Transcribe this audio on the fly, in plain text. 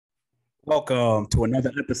Welcome to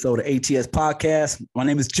another episode of ATS Podcast. My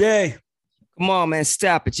name is Jay. Come on, man.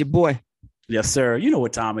 Stop it. Your boy. Yes, sir. You know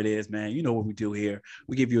what time it is, man. You know what we do here.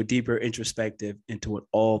 We give you a deeper introspective into it,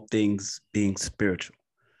 all things being spiritual.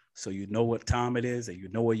 So you know what time it is and you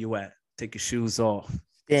know where you at. Take your shoes off.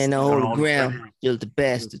 Stand on Hold holy ground. Filthy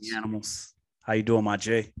bastards. The animals. How you doing, my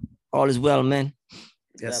Jay? All is well, man.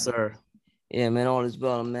 Yes, sir. Yeah, man. All is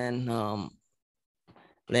well, man.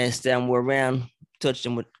 Last time we're around, touched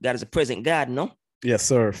him with God as a present God, no? Yes,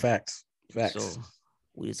 sir. Facts. So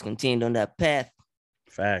we just continued on that path.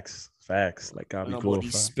 Facts. Like God be glorified. About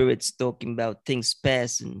these spirits talking about things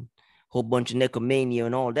past and a whole bunch of necromania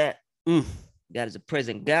and all that. God is a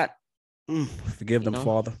present God. Forgive them,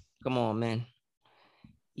 Father. Come on, man.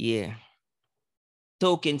 Yeah.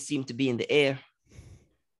 Tokens seem to be in the air.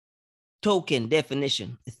 Token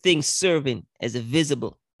definition: a thing serving as a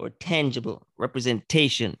visible or tangible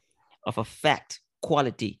representation of a fact,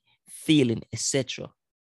 quality, feeling, etc.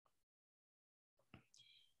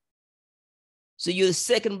 So you're the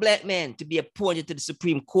second Black man to be appointed to the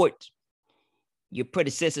Supreme Court. Your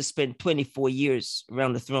predecessor spent 24 years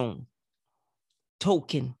around the throne.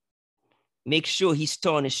 Token, make sure he's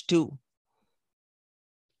tarnished too,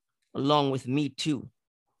 along with Me Too.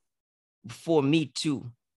 Before Me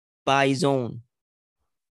Too, by his own.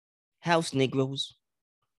 House Negroes,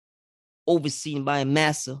 overseen by a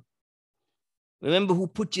massa. Remember who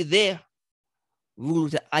put you there? Rule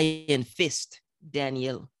with the iron fist,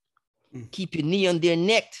 Daniel. Keep your knee on their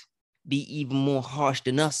neck. Be even more harsh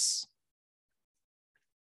than us.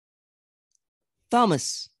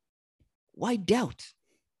 Thomas, why doubt?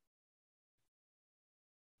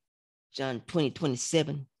 John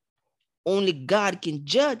 20:27. Only God can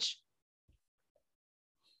judge.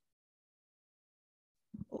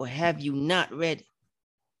 Or have you not read?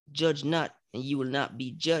 Judge not, and you will not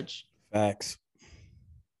be judged. Facts.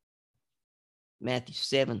 Matthew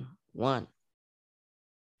 7:1.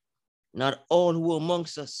 Not all who are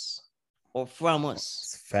amongst us or from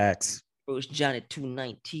us. Facts. 1 John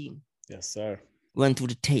 2:19. Yes, sir. Run through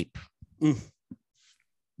the tape. We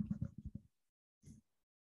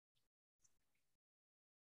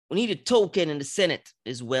need a token in the Senate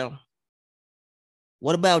as well.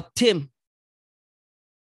 What about Tim?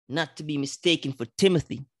 Not to be mistaken for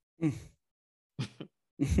Timothy.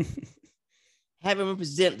 Have him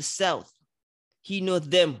represent the South. He nor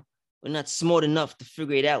them were not smart enough to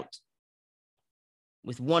figure it out.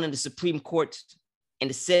 With one in the Supreme Court and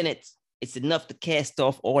the Senate, it's enough to cast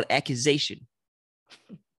off all accusation.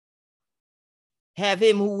 Have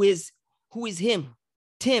him who is him,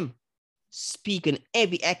 Tim, speak on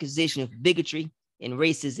every accusation of bigotry and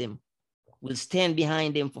racism. We'll stand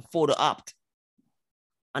behind him for photo opt.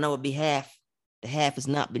 On our behalf, the half has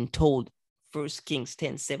not been told. 1 Kings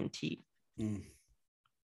 10:17.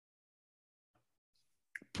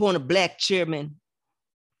 Appoint a Black chairman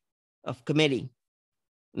of committee.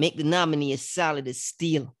 Make the nominee as solid as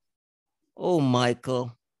steel. Oh,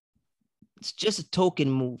 Michael. It's just a token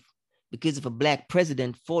move because of a Black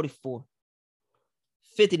president, 44.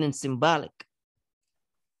 Fitting and symbolic.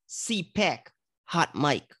 CPAC, hot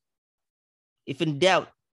mic. If in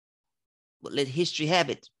doubt, but let history have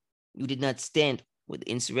it, you did not stand with the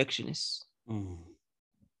insurrectionists.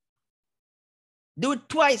 Do it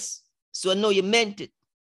twice, so I know you meant it.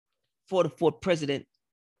 44th president.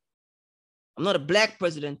 I'm not a Black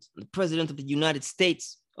president. I'm the president of the United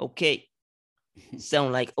States. Okay.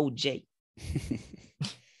 Sound like OJ.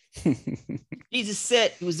 Jesus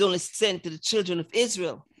said he was only sent to the children of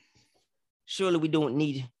Israel. Surely we don't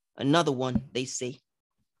need another one, they say.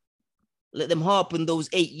 Let them harp on those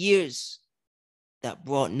 8 years that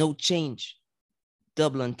brought no change.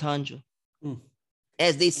 Double entendre.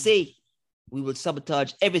 As they say, we will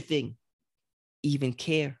sabotage everything, even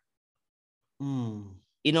care.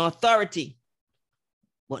 In authority,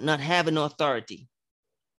 but not having authority.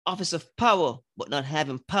 Office of power, but not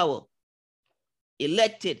having power.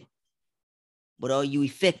 Elected, but are you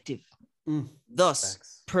effective? Thus,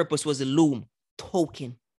 Facts. Purpose was a loom,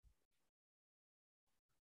 token.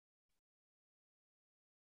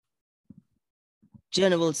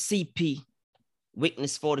 General CP,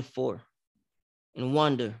 witness 44, and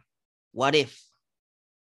wonder, what if?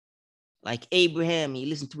 Like Abraham, he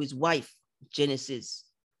listened to his wife, Genesis.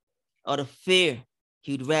 Out of fear,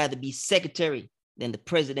 he would rather be secretary than the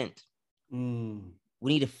president. We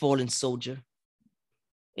need a fallen soldier.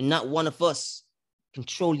 And not one of us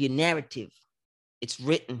control your narrative. It's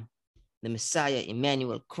written, the Messiah,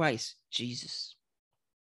 Emmanuel, Christ, Jesus.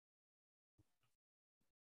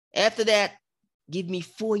 After that, give me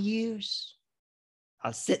 4 years.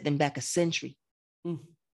 I'll set them back a century.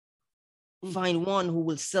 Find one who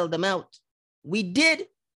will sell them out. We did.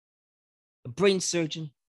 A brain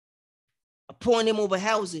surgeon. Appoint him over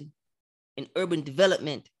housing and urban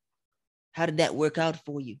development. How did that work out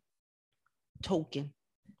for you? Token.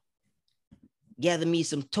 Gather me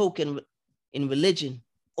some token in religion.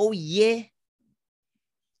 Oh, yeah.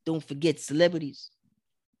 Don't forget celebrities.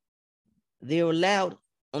 They're allowed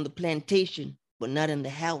on the plantation, but not in the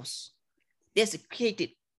house. Desecrated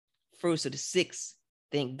first of the sixth.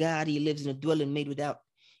 Thank God he lives in a dwelling made without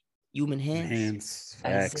human hands.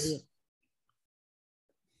 Facts. Isaiah.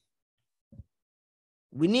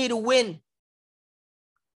 We need a win.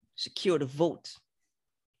 Secure the vote.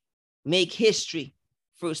 Make history.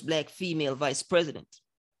 First Black female vice president.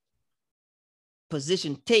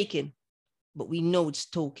 Position taken, but we know it's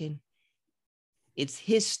token. It's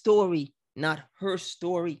his story, not her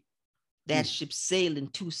story. That ship sailed in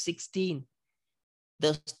 216.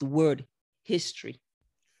 Thus the word history.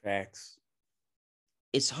 Facts.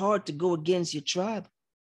 It's hard to go against your tribe.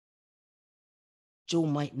 Joe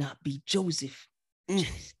might not be Joseph. Can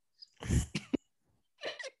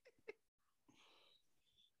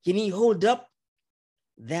he hold up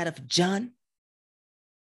that of John?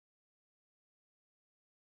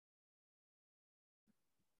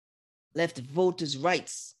 Let voters'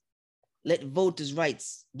 rights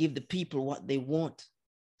give the people what they want.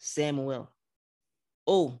 Samuel.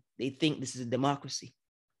 Oh, they think this is a democracy.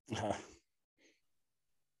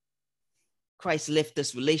 Christ left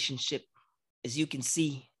us relationship. As you can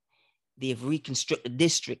see, they have reconstructed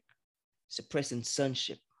district, suppressing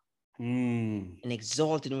sonship, and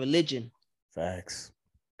exalting religion. Facts.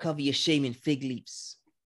 Cover your shame in fig leaves.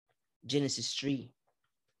 Genesis 3.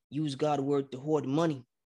 Use God's word to hoard money,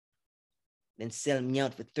 then sell me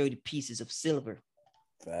out for 30 pieces of silver.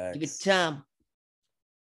 Facts. Give it time.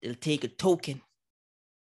 They'll take a token.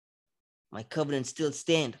 My covenant still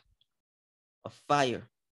stand. A fire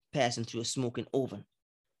passing through a smoking oven.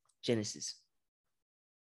 Genesis.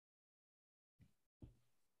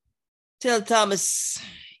 Tell Thomas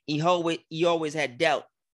he always had doubt.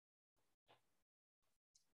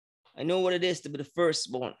 I know what it is to be the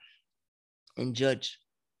firstborn and judge.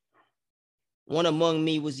 One among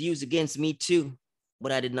me was used against me too,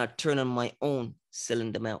 but I did not turn on my own,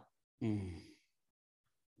 selling them out.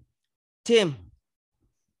 Tim,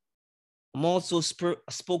 I'm also a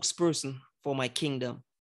spokesperson for my kingdom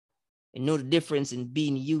and know the difference in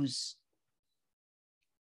being used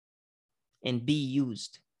and be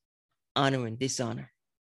used, honor and dishonor.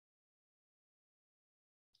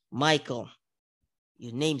 Michael,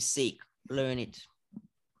 your namesake, learn it.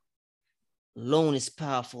 Alone is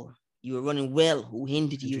powerful. You are running well. Who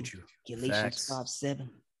hindered you? Galatians 5:7.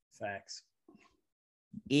 Facts.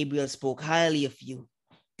 Gabriel spoke highly of you.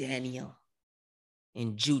 Daniel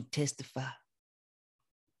and Jude testify.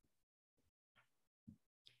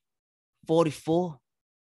 44.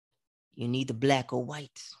 You need the black or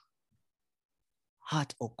white.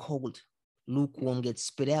 Hot or cold. Lukewarm gets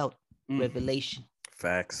spit out. Revelation.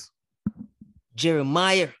 Facts.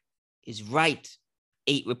 Jeremiah is right.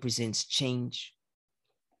 8 represents change.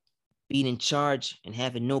 Being in charge and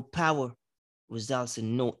having no power results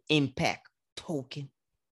in no impact. Token.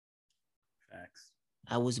 Facts.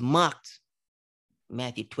 I was mocked.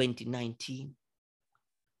 Matthew 20:19.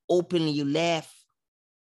 Openly you laugh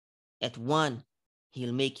at one,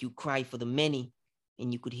 he'll make you cry for the many,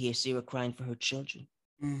 and you could hear Sarah crying for her children.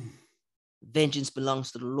 Vengeance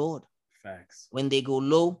belongs to the Lord. Facts. When they go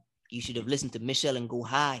low, you should have listened to Michelle and go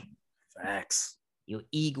high. Facts. Your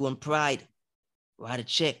ego and pride, write a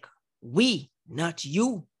check. We, not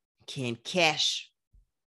you, can cash.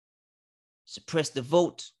 Suppress the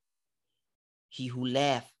vote. He who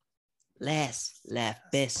laugh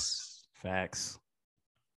best. Facts.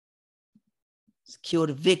 Secure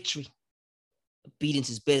the victory. Obedience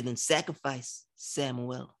is better than sacrifice.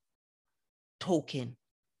 Samuel. Token.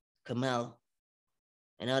 Kamal.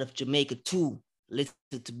 And out of Jamaica too,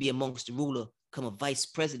 listed to be amongst the ruler, come a vice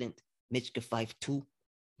president. Michka 5:2.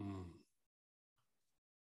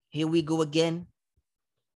 Here we go again.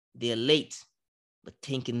 They're late, but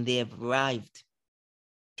thinking they have arrived.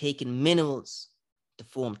 Taking minerals to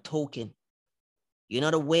form token. You're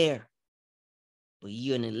not aware, but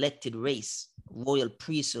you're an elected race, royal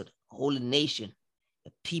priesthood, holy nation,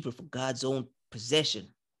 a people for God's own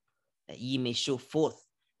possession, that ye may show forth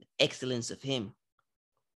the excellence of him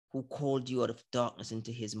who called you out of darkness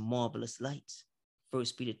into his marvelous light.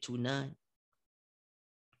 1 Peter 2:9.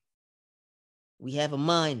 We have a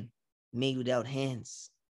mind made without hands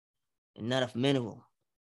and not of mineral.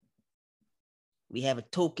 We have a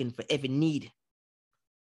token for every need.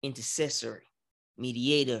 Intercessory,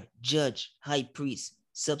 mediator, judge, high priest,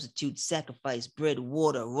 substitute, sacrifice, bread,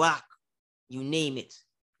 water, rock, you name it.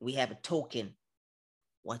 We have a token.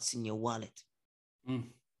 What's in your wallet?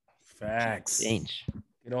 Facts. Change.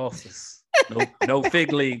 Get off this. No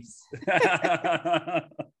fig leaves.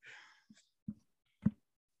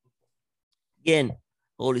 Again,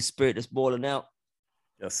 Holy Spirit is boiling out.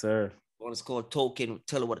 Yes, sir. What is called token.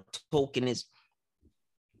 Tell her what a token is.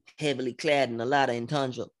 Heavily clad in a lot of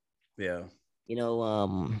intangible. Yeah. You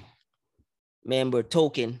know, remember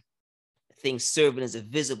token, things serving as a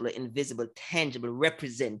visible, invisible, tangible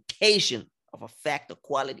representation of a fact or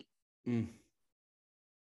quality. Do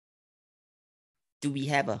we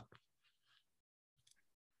have a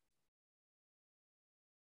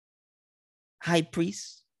high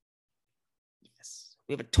priest? Yes.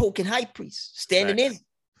 We have a token high priest standing in.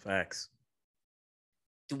 Facts.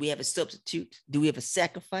 Do we have a substitute? Do we have a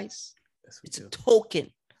sacrifice? Yes, it's a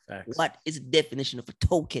token. Facts. What is the definition of a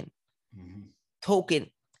token? Token,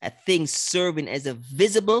 a thing serving as a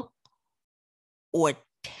visible or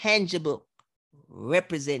tangible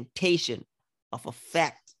representation of a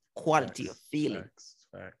fact, quality, or feeling.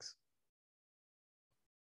 Facts.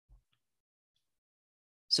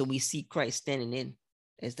 So we see Christ standing in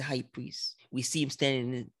as the high priest. We see him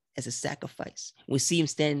standing in as a sacrifice. We see him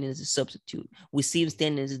standing in as a substitute. We see him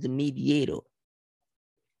standing as the mediator,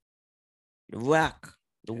 the rock,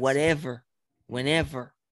 the whatever,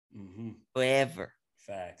 whenever, forever.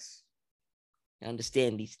 Facts.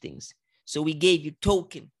 Understand these things. So we gave you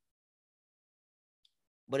token.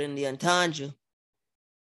 But in the Antanja,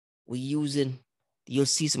 we're using, you'll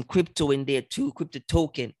see some crypto in there too, crypto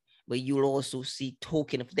token, but you'll also see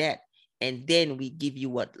token of that. And then we give you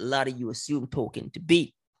what a lot of you assume token to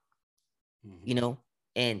be, you know,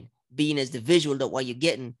 and being as the visual that what you're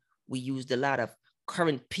getting, we used a lot of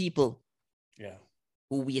current people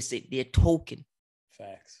who we say they're token.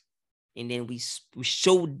 Facts. And then we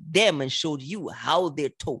showed them and showed you how they're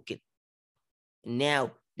token.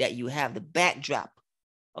 Now that you have the backdrop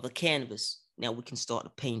of the canvas, now we can start the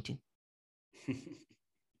painting.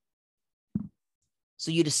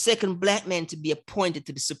 So you're the second Black man to be appointed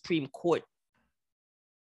to the Supreme Court.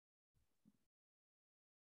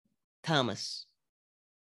 Thomas.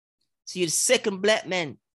 So you're the second Black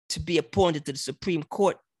man to be appointed to the Supreme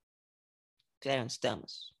Court. Clarence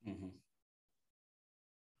Thomas.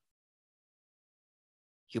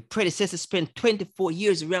 Your predecessor spent 24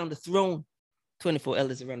 years around the throne. 24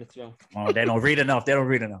 elders around the throne. Oh, they don't read enough.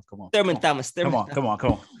 Come on. Thurman Thomas. Come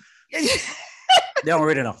on. They don't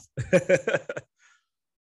read enough.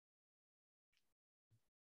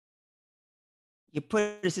 Your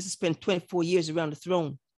predecessor spent 24 years around the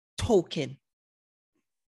throne. Token.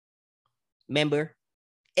 Remember,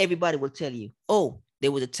 everybody will tell you, oh,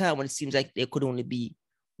 there was a time when it seems like there could only be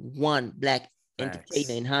one Black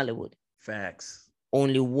entertainer in Hollywood. Facts.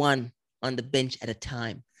 Only one on the bench at a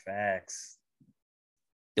time. Facts.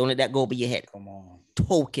 Don't let that go over your head. Come on.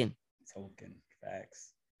 Token.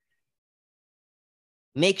 Facts.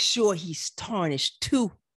 Make sure he's tarnished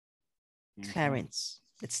too. Clarence.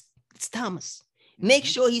 It's Thomas. Make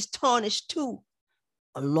sure he's tarnished too.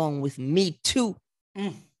 Along with me too.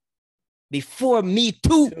 Before me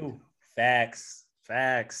too. Facts.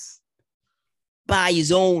 By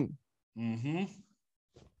his own.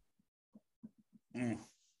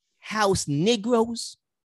 House Negroes.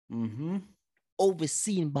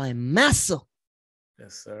 Overseen by Massa.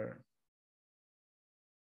 Yes, sir.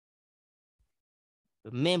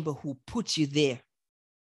 Remember who put you there.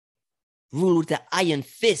 Rule with the iron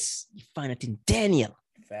fist. You find it in Daniel.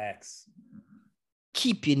 Facts.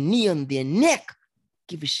 Keep your knee on their neck.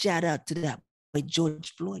 Give a shout out to that by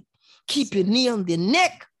George Floyd. Keep your knee on their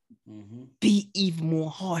neck. Be even more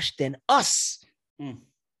harsh than us. And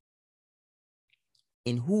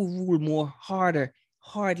who rule more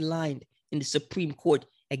hard-lined in the Supreme Court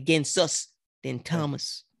against us than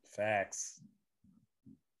Thomas? Facts.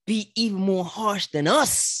 Be even more harsh than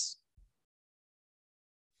us.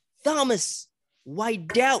 Thomas,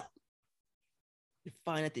 wiped out. We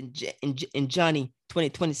find it in Johnny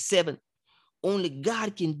 20:27. Only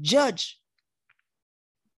God can judge.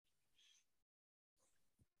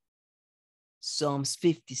 Psalms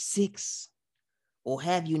 56. Or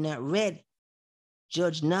have you not read?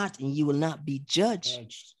 Judge not, and you will not be judged.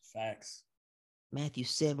 Facts. Matthew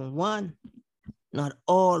 7:1. Not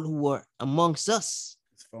all who are amongst us.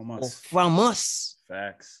 It's from us. Or from us.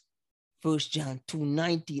 Facts. 1 John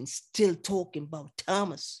 2:19, still talking about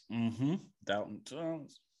Thomas. Doubting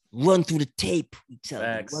Thomas. Run through the tape, we tell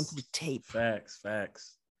Facts. you. Run through the tape.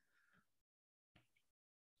 Facts.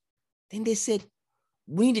 Then they said,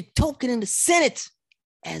 we need a token in the Senate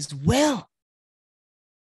as well.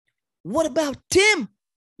 What about Tim?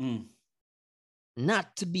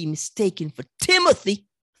 Not to be mistaken for Timothy.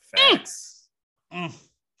 Facts.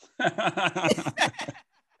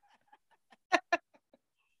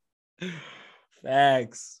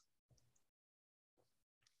 Facts.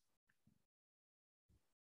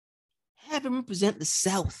 Have him represent the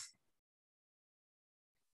South.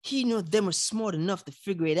 He nor them are smart enough to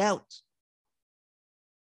figure it out.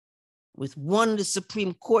 With one of the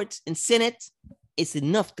Supreme Court and Senate, it's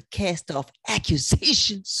enough to cast off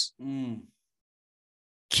accusations.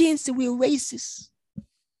 Can't say we're racist.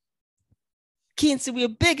 Can't say we're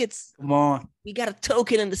bigots. Come on. We got a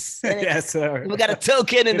token in the Senate. Yes, sir. We got a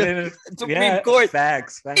token in the Supreme Court.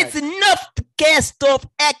 Facts. It's enough to cast off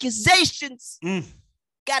accusations.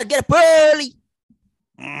 Gotta get up early.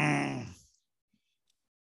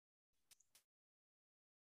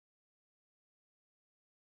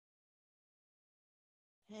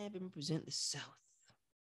 Have him represent the South.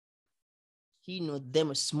 He nor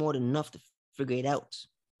them are smart enough to figure it out.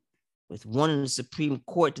 With one in the Supreme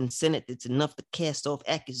Court and Senate, it's enough to cast off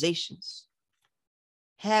accusations.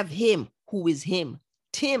 Have him, who is him,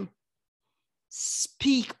 Tim,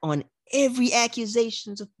 speak on every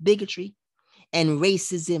accusations of bigotry and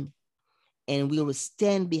racism, and we will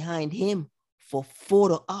stand behind him for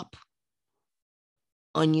photo op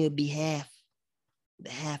on your behalf.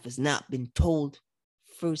 The half has not been told.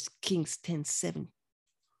 1 Kings 10:7.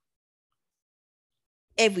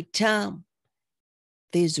 Every time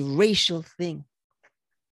there's a racial thing,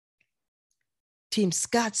 Tim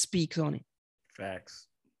Scott speaks on it. Facts.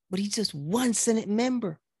 But he's just one Senate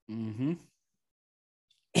member.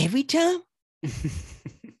 Every time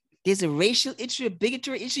there's a racial issue, a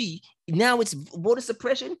bigotry issue, now it's voter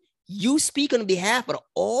suppression, you speak on behalf of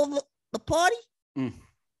all the party?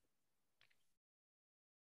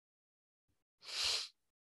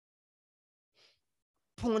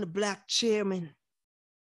 Appoint a black chairman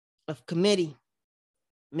of committee.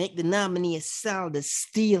 Make the nominee a Salda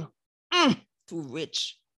Steele. Too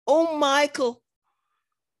rich. Oh, Michael.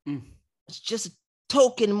 It's just a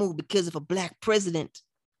token move because of a black president.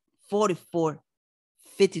 44,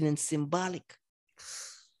 fitting and symbolic.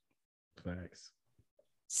 Facts.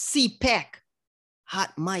 CPAC,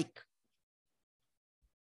 hot mic.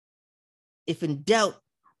 If in doubt,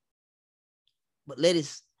 but let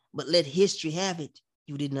history have it,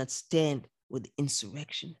 you did not stand with the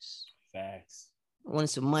insurrectionists. Facts.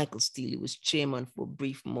 Once Michael Steele, he was chairman for a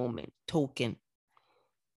brief moment. Token.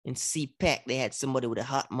 In CPAC, they had somebody with a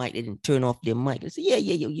hot mic. They didn't turn off their mic. They said, yeah,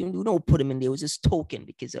 you don't put him in there. It was just Token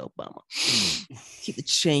because of Obama. Keep the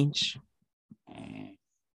change.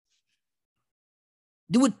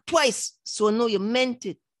 Do it twice so I know you meant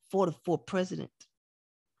it. 44 president.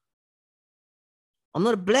 I'm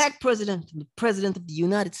not a black president. I'm the president of the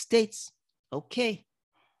United States. Okay.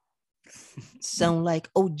 Sound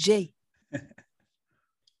like OJ.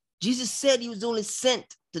 Jesus said he was only sent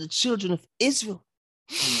to the children of Israel.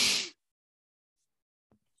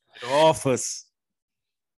 Office.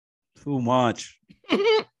 Too much.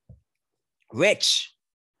 Rich.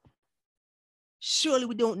 Surely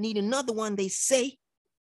we don't need another one, they say.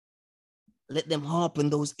 Let them harp on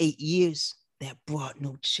those 8 years that brought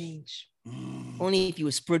no change. Only if you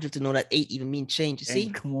were spiritual to know that 8 even mean change, you see?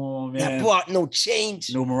 Come on, man. That brought no change.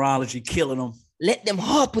 Numerology killing them. Let them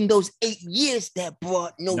harp on those 8 years that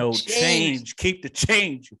brought no change. Keep the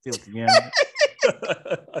change, you filthy animal.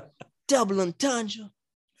 Double entendre.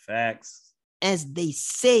 Facts. As they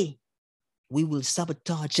say, we will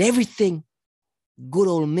sabotage everything. Good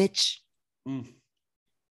old Mitch.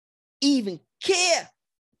 Even care.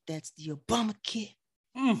 That's the Obamacare.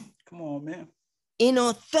 Come on, man. In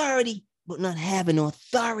authority, but not having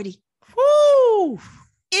authority. Woo!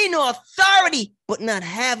 In authority, but not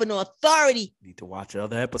having authority. Need to watch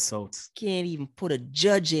other episodes. Can't even put a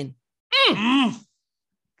judge in.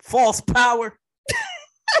 False power.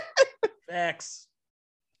 Facts.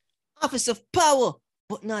 Office of power,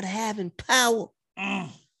 but not having power.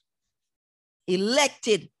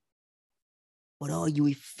 Elected, but are you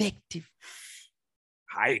effective?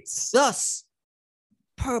 Heights. Thus,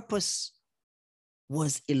 purpose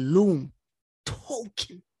was illumined.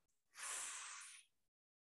 Token.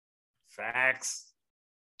 Facts.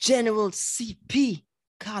 General CP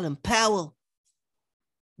Colin Powell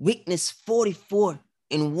witnessed 44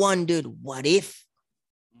 and wondered what if.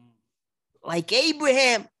 Like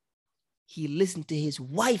Abraham, he listened to his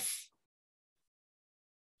wife.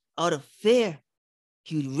 Out of fear,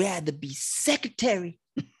 he would rather be secretary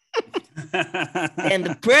than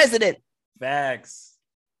the president. Facts.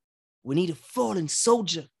 We need a fallen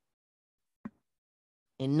soldier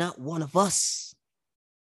and not one of us.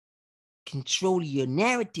 Control your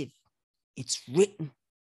narrative. It's written.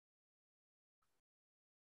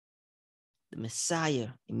 the Messiah,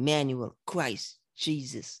 Emmanuel, Christ,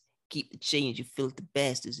 Jesus. Keep the change, you filthy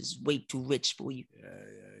bastards. It's way too rich for you.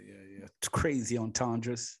 Yeah. It's crazy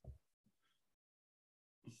entendres.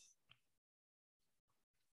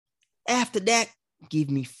 After that, give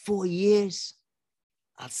me 4 years.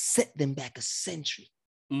 I'll set them back a century.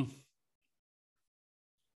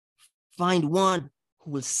 Find one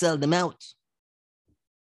who will sell them out.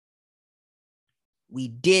 We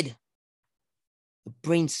did. The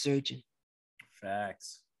brain surgeon.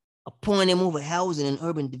 Facts. Appoint him over housing and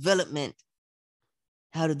urban development.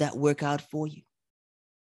 How did that work out for you?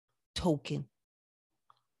 Token.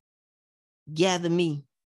 Gather me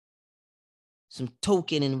some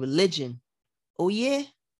token in religion. Oh, yeah?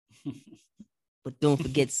 But don't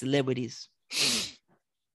forget celebrities.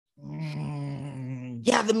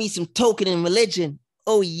 Gather me some token in religion.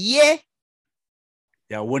 Oh, yeah?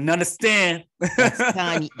 Y'all wouldn't understand. That's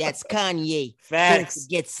Kanye. That's Kanye. Facts. Don't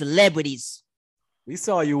forget celebrities. We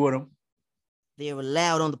saw you with them. They're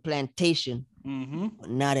allowed on the plantation, but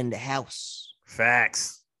not in the house.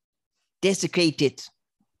 Facts. Desecrated.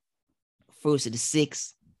 First of the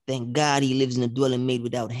 6th. Thank God he lives in a dwelling made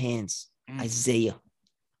without hands. Isaiah.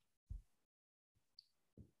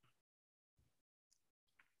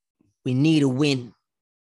 We need a win.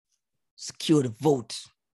 Secure the vote.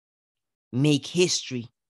 Make history.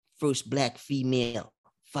 First Black female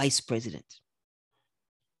vice president.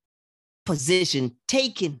 Position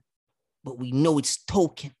taken, but we know it's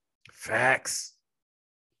token. Facts.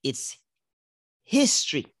 It's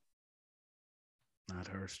history. Not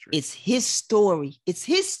her story. It's his story. It's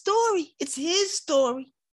his story. It's his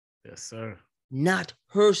story. Yes, sir. Not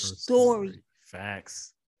her story.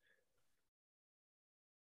 Facts.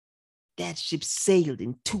 That ship sailed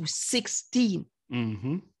in 216.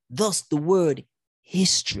 Thus the word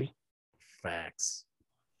history. Facts.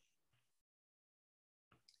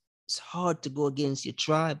 It's hard to go against your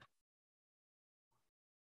tribe.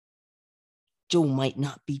 Joe might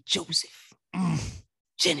not be Joseph.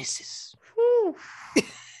 Genesis.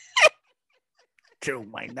 Joe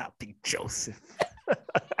might not be Joseph.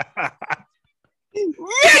 Get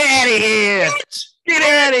out of here. Get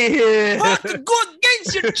out of here. Hard to go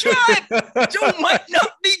against your tribe. Joe might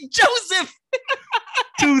not be Joseph.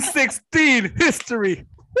 216 history.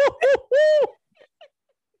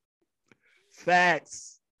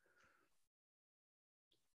 Facts.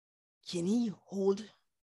 Can he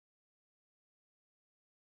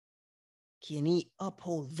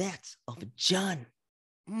uphold that of John?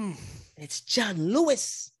 It's John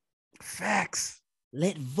Lewis. Facts.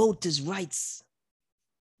 Let voters' rights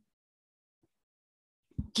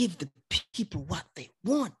give the people what they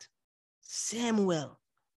want. Samuel.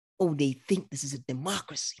 Oh, they think this is a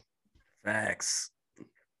democracy. Facts.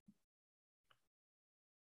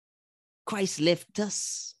 Christ left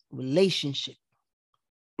us relationship.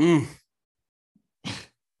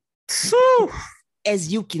 So,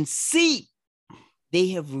 as you can see, they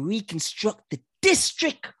have reconstructed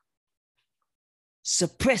district,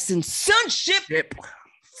 suppressing sonship.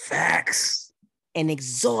 Facts. And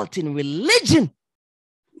exalting religion.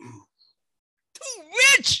 Too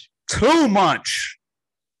rich. Too much.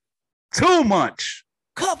 Too much.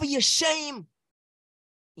 Cover your shame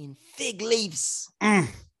in fig leaves.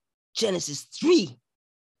 Genesis 3.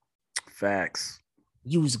 Facts.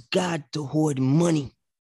 Use God to hoard money,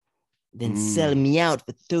 then sell me out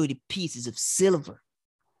for 30 pieces of silver.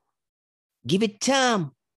 Give it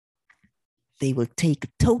time. They will take a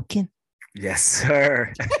token. Yes,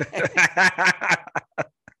 sir.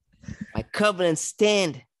 My covenant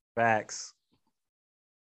stand. Facts.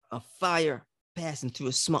 A fire passing through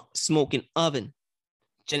a smoking oven.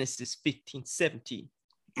 Genesis 15:17.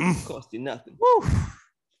 Cost you nothing. Woo.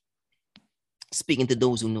 Speaking to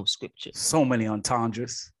those who know scripture. So many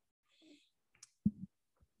entendres.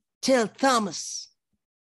 Tell Thomas.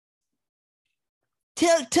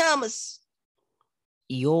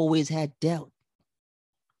 He always had doubt.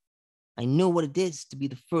 I know what it is to be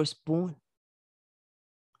the firstborn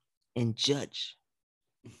and judge.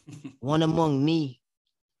 One among me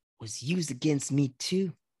was used against me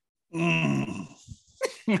too.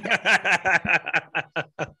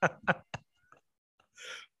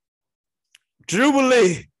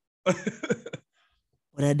 Jubilee.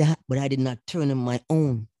 But I did not turn them my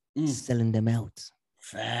own, selling them out.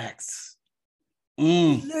 Facts.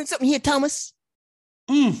 Learn something here, Thomas.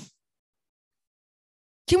 Can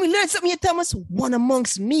we learn something here, Thomas? One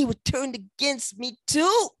amongst me was turned against me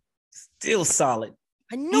too. Still solid.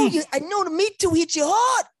 I know you. I know the me too hit you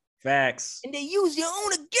hard. Facts. And they use your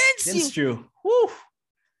own against you. You. Woo.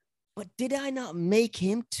 But did I not make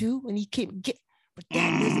him too? And he came get. But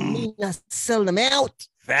that doesn't mean I sell them out.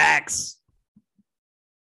 Facts.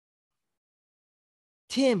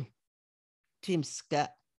 Tim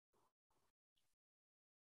Scott.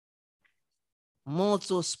 I'm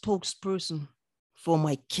also a spokesperson for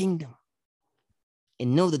my kingdom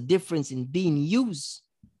and know the difference in being used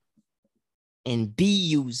and be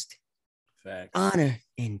used. Facts. Honor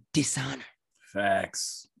and dishonor.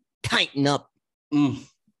 Facts. Tighten up.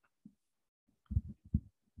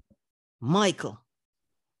 Michael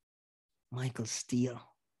Steele.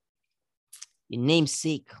 Your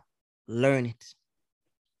namesake, learn it.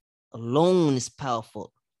 Alone is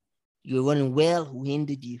powerful. You're running well, who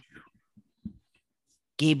hindered you?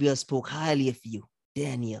 Gabriel spoke highly of you.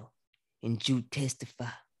 Daniel and Jude testify.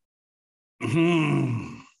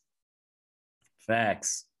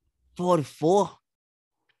 Facts. 44.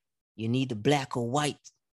 You need the black or white,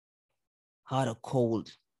 hot or cold,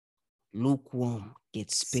 lukewarm,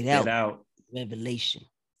 get spit out. Revelation.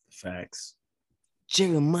 Facts.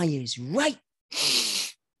 Jeremiah is right.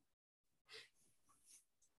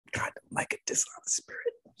 God, like a dishonest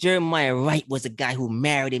spirit. Jeremiah Wright was a guy who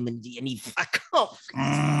married him and he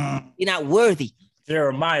you're not worthy.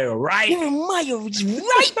 Jeremiah Wright. Jeremiah is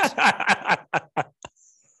right.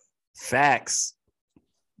 Facts.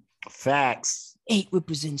 8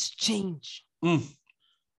 represents change.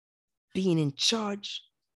 Being in charge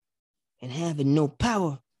and having no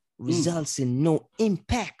power results in no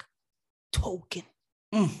impact. Token.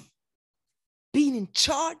 Being in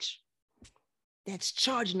charge, that's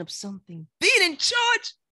charging up something. Being in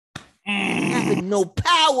charge, having no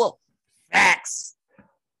power. Facts.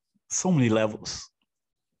 So many levels.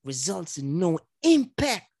 Results in no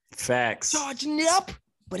impact. Facts. Charging it up,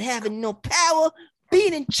 but having no power.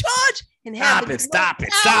 Being in charge and Stop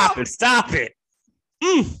it.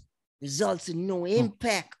 Results in no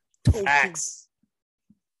impact. Token. Facts.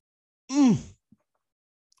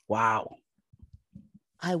 Wow.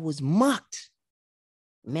 I was mocked.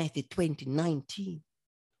 Matthew 20:19.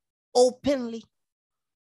 Openly.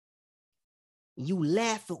 You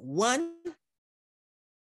laugh at one.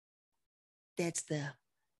 That's the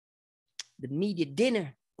media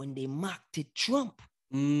dinner when they mocked at Trump.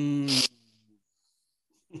 You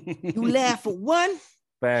laugh at one.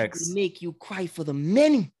 Facts. It make you cry for the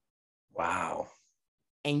many. Wow.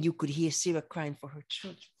 And you could hear Sarah crying for her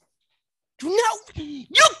children. No, you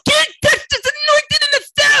can't touch this anointed in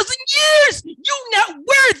 1,000 years. You're not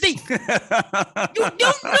worthy. You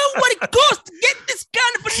don't know what it costs to get this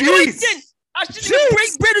kind of anointing. I shouldn't even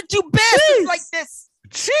break bread with you bastards like this.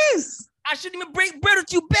 Jeez. I shouldn't even break bread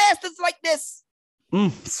with you bastards like this.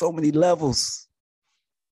 So many levels.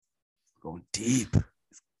 Going deep.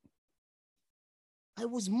 I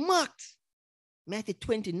was mocked. Matthew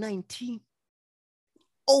 20:19.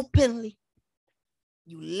 Openly.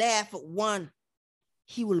 You laugh at one.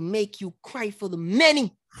 He will make you cry for the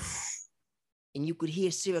many. And you could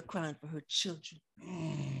hear Sarah crying for her children.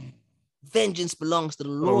 Vengeance belongs to the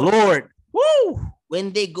Lord. Lord. Woo!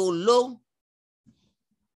 When they go low,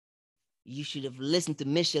 you should have listened to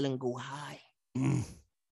Michelle and go high.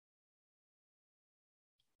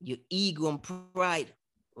 Your ego and pride,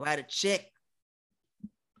 write a check.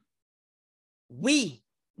 We,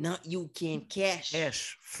 not you, can cash.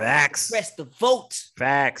 Yes. Facts. Press the vote.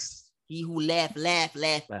 Facts. He who laugh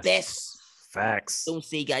best. Facts. Don't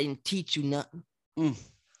say God didn't teach you nothing.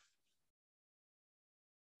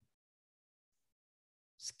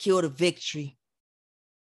 Secure the victory.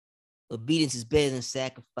 Obedience is better than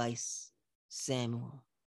sacrifice. Samuel.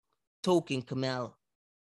 Token Kamala.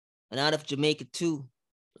 And out of Jamaica too,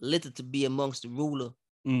 little to be amongst the ruler.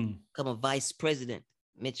 Come a vice president.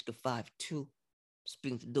 Michika 5:2.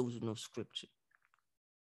 Speaking to those who know scripture.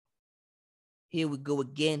 Here we go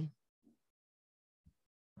again.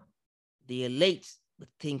 They are late, but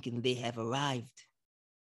thinking they have arrived.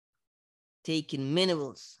 Taking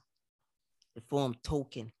minerals to form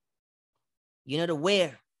token. You're not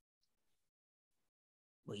aware,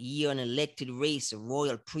 but ye are an elected race, a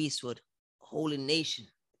royal priesthood, a holy nation,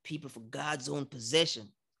 people for God's own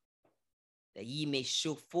possession, that ye may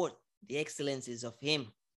show forth the excellencies of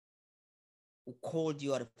him who called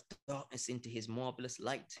you out of darkness into his marvelous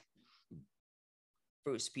light.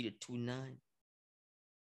 1 Peter 2:9.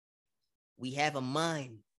 We have a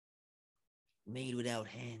mind made without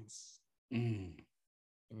hands and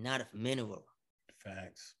not of mineral.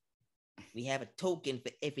 Facts. We have a token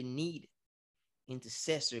for every need.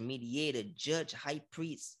 Intercessor, mediator, judge, high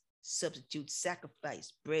priest, substitute,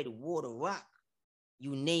 sacrifice, bread, water, rock.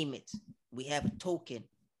 You name it. We have a token.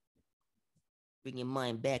 Bring your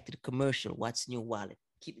mind back to the commercial. What's in your wallet?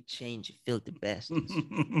 Keep the change, you filthy bastards.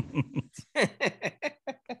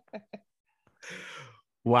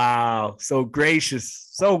 Wow. So gracious.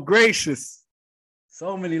 So gracious.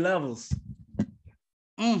 So many levels.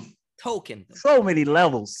 Token, dog. So many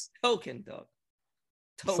levels. Token, dog.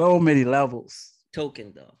 Token. So many levels.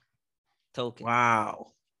 Token, dog. Token.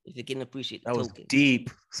 Wow. If you can appreciate the That was token. deep.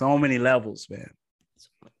 So many levels, man.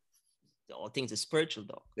 All things are spiritual,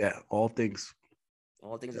 dog. Yeah, all things.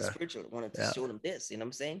 All things are spiritual. I wanted to show them this. You know what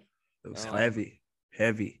I'm saying? It was heavy.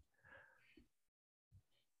 Heavy.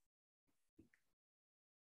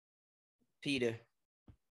 Peter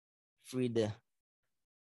freed the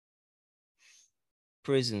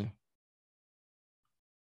prisoner.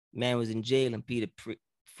 Man was in jail and Peter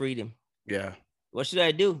freed him. Yeah. What should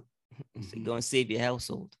I do? He said, go and save your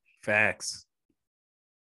household. Facts.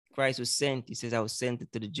 Christ was sent. He says, I was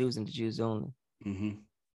sent to the Jews and the Jews only.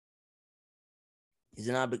 It's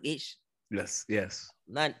an obligation. Yes, yes.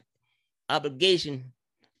 Not obligation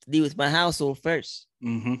to deal with my household first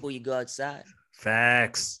before you go outside.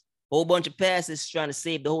 Facts. Whole bunch of pastors trying to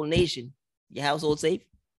save the whole nation. Your household safe?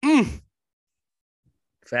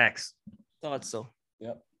 Facts. Thought so.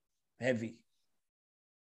 Yep. Heavy.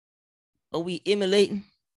 Are we emulating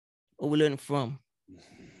or we learning from?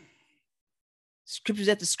 Scriptures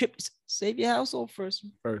at the scriptures. Save your household first.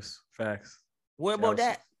 First. Facts. Worry about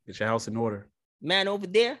that. Get your house in order. Man over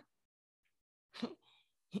there.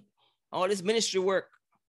 All this ministry work.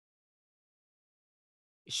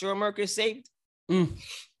 You sure America is saved? Huh?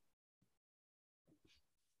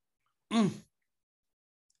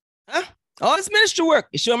 All this ministry work.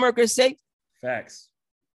 You sure America is saved? Facts.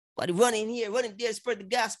 Why they running here, running there, spread the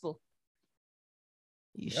gospel?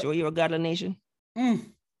 You sure you're a godly nation?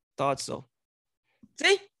 Thought so.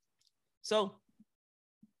 See? So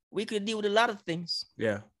we could deal with a lot of things.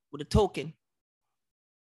 Yeah. With a token.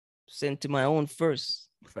 Send to my own first.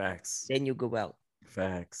 Facts. Then you go out.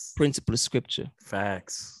 Facts. Principle of scripture.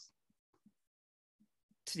 Facts.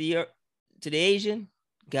 To the Asian,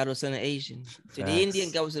 God was an Asian. To the Indian,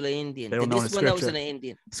 God was an Indian. To this one, that was an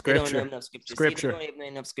Indian. Scripture. They don't know enough scripture. Scripture. They don't have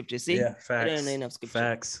enough scripture. See? Yeah, facts. They don't know enough scripture.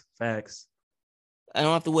 Facts. Facts. I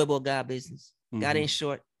don't have to worry about God business. God ain't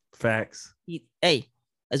short. Facts. Hey,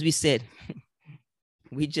 as we said,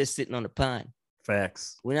 we just sitting on the pine.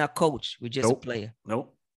 Facts. We're not coach. We're just a player.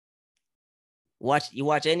 Nope. You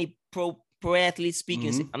watch any pro athlete speaking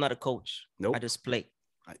and say, I'm not a coach. Nope. I just play.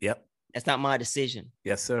 Yep. That's not my decision.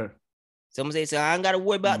 Yes, sir. Someone say, I ain't got to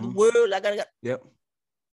worry about the world. I got. Yep.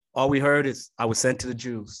 All we heard is I was sent to the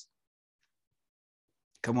Jews.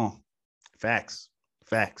 Come on. Facts.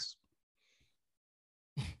 Facts.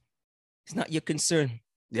 It's not your concern.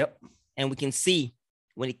 Yep. And we can see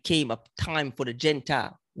when it came up time for the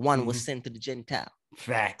Gentile, one was sent to the Gentile.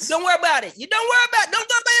 Facts. Don't worry about it. You don't worry about it. Don't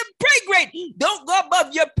go above your pay grade. Don't go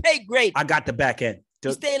above your pay grade. I got the back end.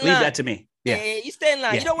 Just leave that to me. Yeah. You stay in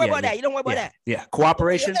line. You don't worry about that. You don't worry about that. Yeah.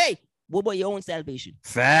 Cooperation. Hey, what about your own salvation?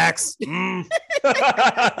 Facts. You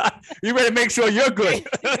better make sure you're good. You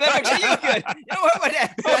better make sure you're good. Don't worry about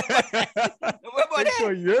that. Don't worry about that. Make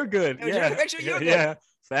sure you're good. Yeah. Make sure you're good. Yeah.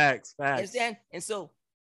 Facts. You Facts. understand? And so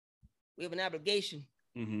we have an obligation.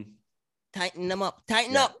 Mm-hmm. Tighten them up.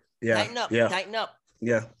 Tighten up. Yeah. Tighten up. Yeah. Tighten up.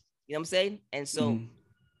 Yeah. You know what I'm saying? And so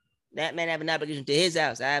that man have an obligation to his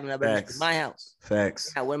house. I have an obligation to my house.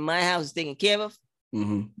 Facts. Now, when my house is taken care of,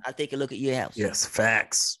 I'll take a look at your house. Yes.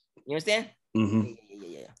 Facts. You understand? Mm-hmm.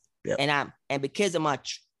 Yeah. Yep. And because of my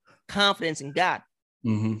confidence in God,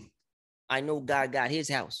 Mm-hmm. I know God got his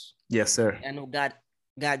house. Yes, sir. I know God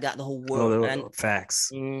got the whole world.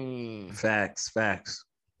 Facts. Facts. Facts.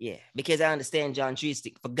 Yeah, because I understand John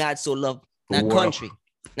 3:6. For God so loved, not country,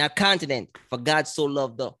 not continent. For God so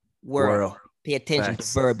loved the world. Pay attention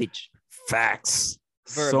to verbiage. Facts.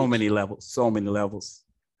 So many levels. So many levels.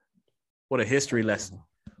 What a history lesson.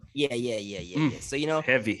 Yeah. So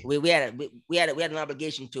heavy. We had an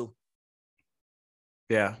obligation to.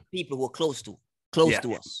 Yeah. People who are close to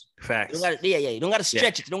us. Facts. You don't gotta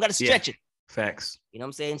stretch it. You don't gotta stretch it. Facts. You know what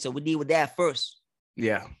I'm saying? So we deal with that first.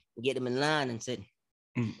 Yeah. We get them in line and said,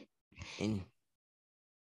 and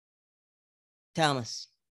Thomas.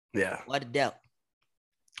 Yeah. Why the doubt?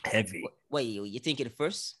 Heavy. Wait, you think it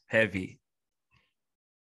first? Heavy.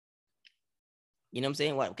 You know what I'm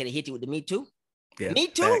saying? What, can they hit you with the me too? Yeah. Me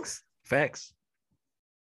too? Facts.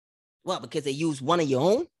 What, because they used one of your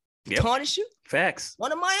own to tarnish you? Facts.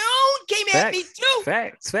 One of my own came at me too.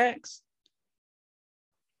 Facts.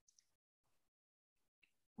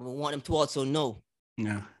 We want them to also know.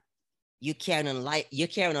 Yeah. You're carrying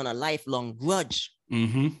on a lifelong grudge.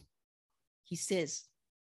 Mm-hmm. He says,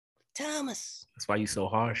 Thomas. That's why you so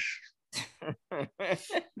harsh.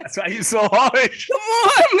 That's why you so harsh. Come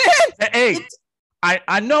on, man. Hey,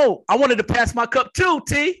 I know I wanted to pass my cup too,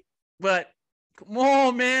 T, but come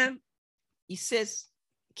on, man. He says,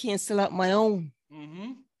 can't sell out my own.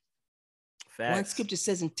 Mm-hmm. Facts. One scripture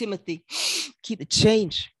says in Timothy, keep the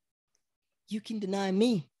change. You can deny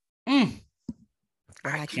me, but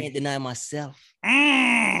I can't deny myself.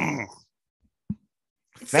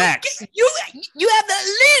 Facts. Okay. You have the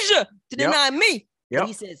leisure to deny me. Yep. But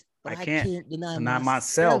he says, but I can't deny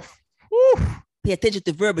myself. Pay attention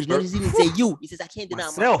to verbiage. Notice he didn't say you. He says, I can't deny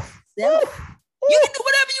myself. You can do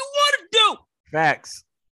whatever you want to do. Facts.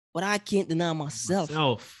 But I can't deny myself.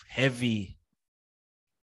 Heavy.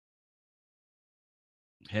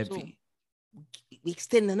 So we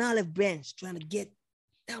extend an olive branch trying to get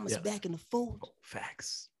Thomas back in the fold.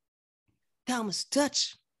 Facts. Thomas,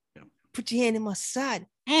 touch. Put your hand in my side.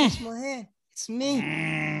 Touch my hand. It's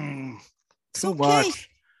me. It's Too okay. much.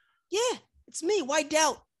 Yeah, it's me. Why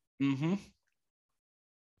doubt? Mm-hmm.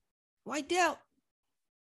 Why doubt?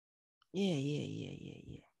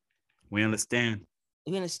 Yeah. We understand.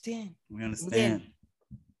 We understand.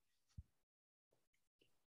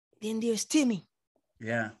 Then there's Timmy.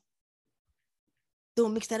 Yeah.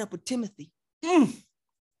 Don't mix that up with Timothy.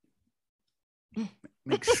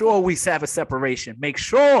 Make sure we have a separation. Make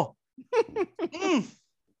sure.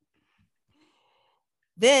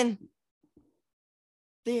 Then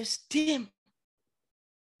there's Tim.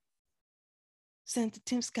 Send to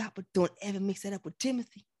Tim Scott, but don't ever mix that up with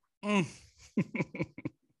Timothy.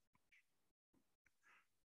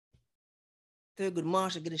 Thurgood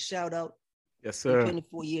Marshall get a shout out. Yes, sir.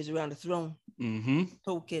 24 years around the throne.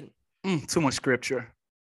 Token. Too much scripture.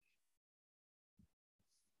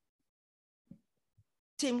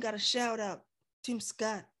 Tim got a shout out. Tim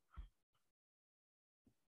Scott.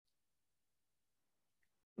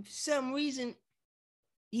 For some reason,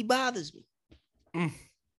 he bothers me.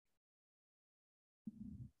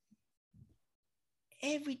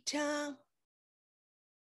 Every time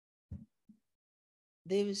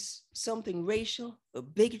there is something racial or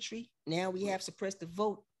bigotry, now we have suppressed the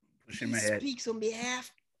vote. He speaks on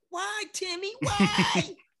behalf. Why, Timmy?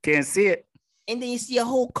 Why? Can't see it. And then you see a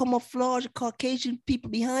whole camouflage of Caucasian people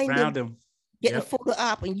behind him. Getting a photo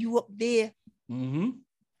op and you up there. Come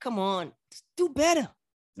on. Just do better.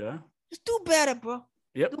 Yeah. Just do better, bro.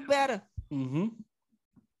 Yep. Do better.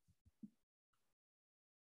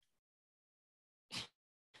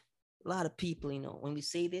 A lot of people, when we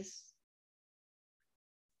say this,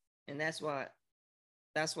 and that's why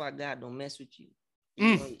God don't mess with you.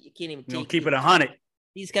 You can't even keep it 100.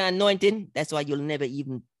 These kind of anointing, that's why you'll never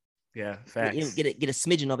even facts. Get a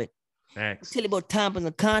smidgen of it. Facts. Tell you about tampons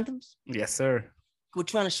and condoms. Yes, sir. We're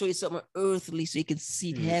trying to show you something earthly so you can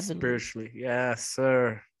see heaven. Spiritually. Yes,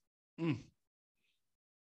 sir. They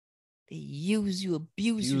use you,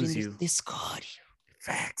 abuse you, discard you.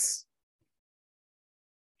 Facts.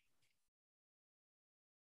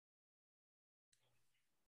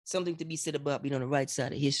 Something to be said about being on the right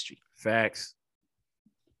side of history. Facts.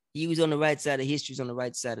 He was on the right side of history, he's on the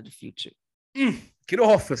right side of the future. Get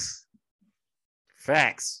off us.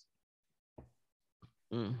 Facts.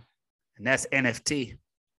 And that's NFT.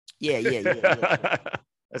 Yeah.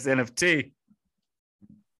 That's NFT.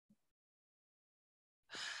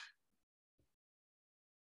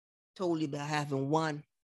 Told you about having one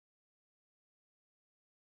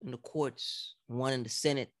in the courts, one in the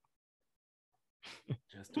Senate.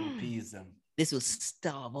 Just to appease them. This will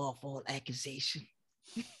stave off all accusation.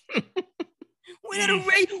 We're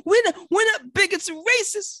not bigots and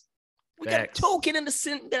racists. We got a token in the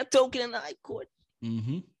Senate, got a token in the High Court.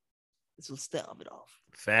 This will stave it off.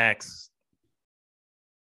 Facts.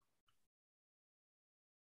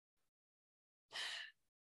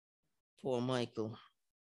 Poor Michael.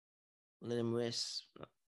 Let him rest.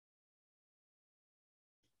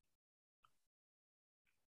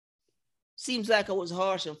 Seems like I was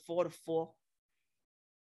harsh on 4-4,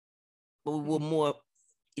 but we were more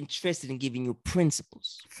interested in giving you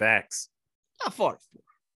principles. Facts. Not 4-4.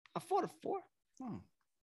 Not 4-4.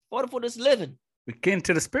 4-4 is living. We get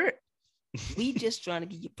into the spirit. We just trying to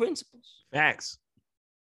give you principles. Facts.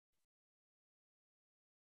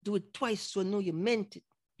 Do it twice so I know you meant it.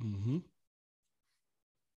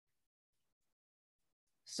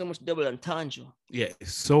 So much double entendre. Yeah,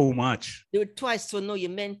 so much. Do it twice so I know you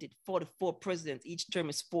meant it. 4-4 presidents. Each term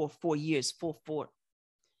is 4 years. 4-4.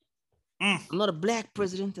 I'm not a black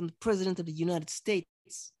president. I'm the president of the United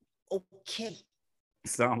States. Okay.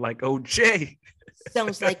 Sound like OJ.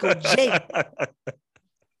 Sounds like OJ.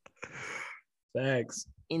 Facts.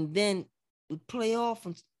 And then we play off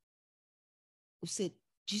and we said,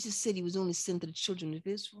 Jesus said he was only sent to the children of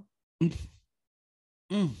Israel.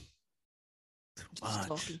 I'm just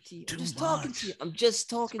talking to you. I'm just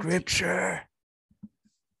talking to you. Scripture.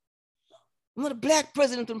 I'm not a black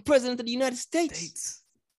president. I'm president of the United States.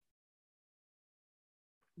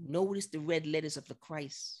 Notice the red letters of the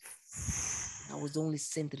Christ. I was only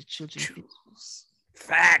sent to the children of Israel.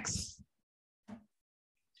 Facts.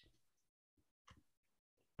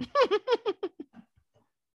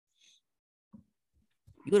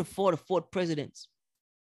 You go to the fourth presidents.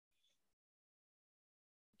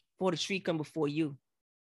 43 come before you.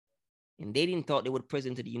 And they didn't thought they were the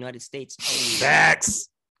president of the United States. Facts.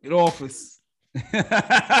 Get office.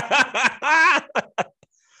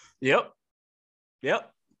 Yep.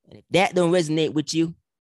 Yep. And if that don't resonate with you,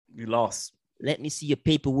 you lost. Let me see your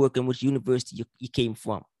paperwork and which university you came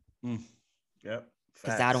from. Yep.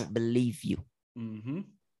 Because I don't believe you. Mm-hmm.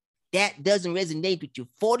 That doesn't resonate with you.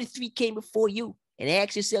 43 came before you. And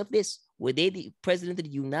ask yourself this: were they the president of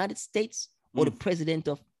the United States or the president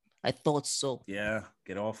of I thought so? Yeah,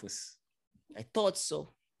 get office. I thought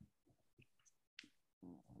so.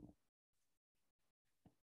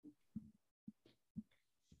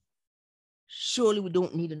 Surely we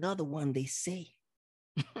don't need another one, they say.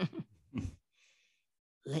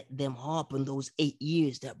 Let them harp on those 8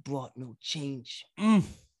 years that brought no change.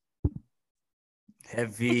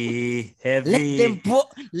 Heavy. Let them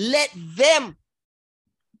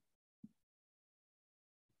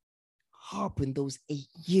harp on those 8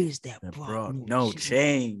 years that brought no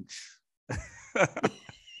change.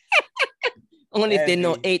 Only if they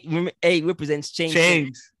know eight represents change.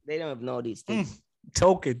 Change. They don't have know these things.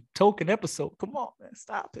 Token episode. Come on, man.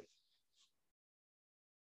 Stop it.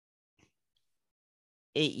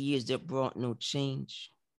 8 years that brought no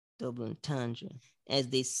change. Double entendre. As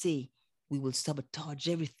they say, we will sabotage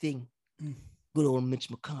everything. Good old Mitch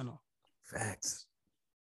McConnell. Facts.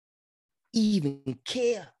 Even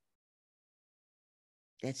care.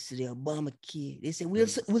 That's the Obamacare. They say we're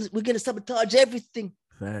going to sabotage everything.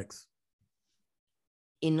 Facts.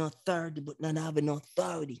 In authority, but not having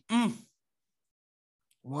authority.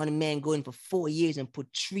 One man going for 4 years and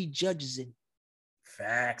put 3 judges in.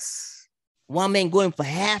 Facts. One man going for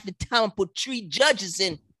half the time and put 3 judges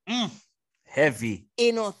in. Heavy.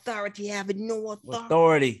 In authority, having no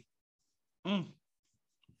authority.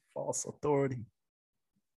 False authority.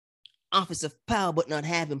 Office of power, but not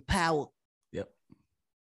having power. Yep.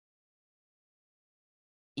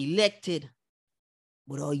 Elected,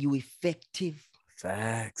 but are you effective?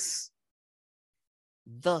 Facts.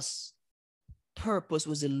 Thus, purpose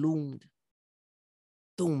was illumined.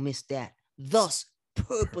 Don't miss that. Thus,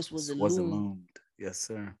 purpose was illumined. Yes,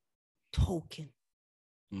 sir. Token.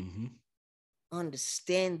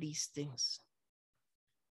 Understand these things.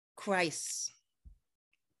 Christ.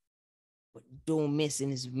 But don't miss in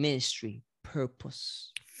his ministry.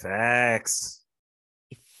 Purpose. Facts.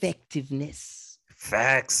 Effectiveness.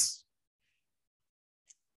 Facts.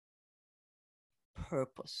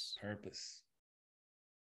 Purpose.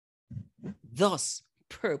 Thus,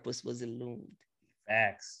 purpose was illumined.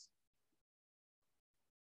 Facts.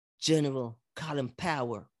 General Colin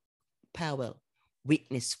Powell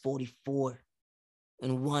witnessed 44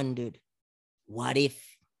 and wondered, what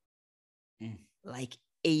if, like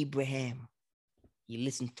Abraham, he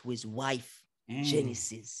listened to his wife,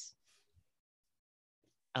 Genesis,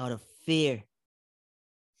 out of fear.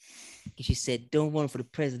 She said, don't run for the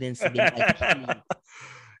presidency.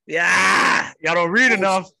 Yeah, y'all don't read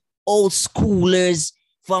enough. Old schoolers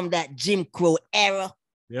from that Jim Crow era.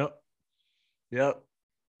 Yep.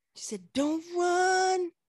 She said, don't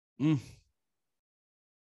run.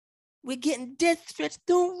 We're getting death threats.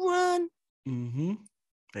 Don't run.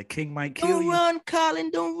 The king might kill you. Don't run, Colin.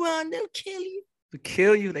 Don't run. They'll kill you. They'll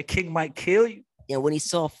kill you. The king might kill you. And when he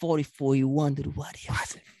saw 44, he wondered, what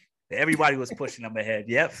if? Everybody was pushing him ahead.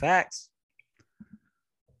 Yep, facts.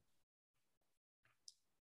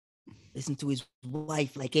 Listen to his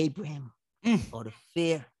wife like Abraham. Out of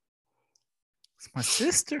fear. It's my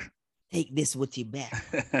sister. Take this with you back.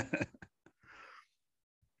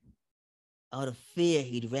 Out of fear,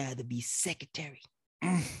 he'd rather be secretary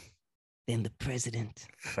than the president.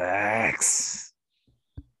 Facts.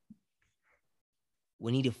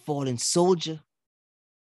 We need a fallen soldier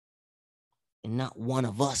and not one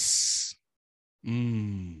of us.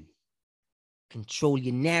 Control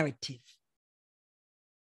your narrative.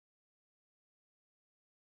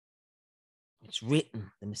 It's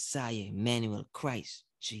written, the Messiah, Emmanuel, Christ,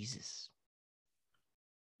 Jesus.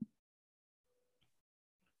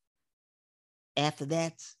 After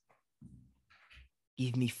that,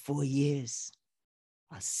 give me 4 years.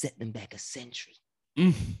 I'll set them back a century.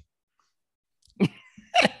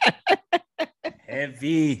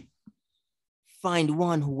 Heavy. Find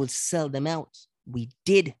one who will sell them out. We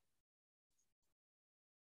did.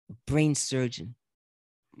 A brain surgeon.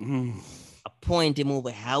 Appoint him over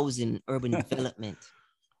housing, urban development.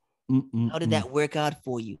 How did that work out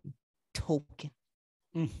for you? Token.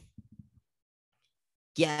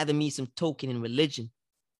 Gather me some token in religion.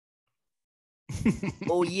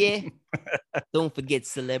 Oh, yeah. Don't forget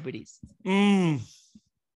celebrities.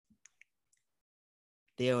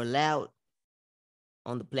 They're allowed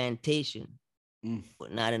on the plantation,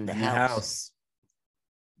 but not in the house.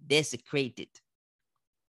 Desecrated.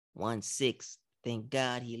 1-6. Thank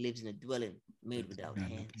God he lives in a dwelling made without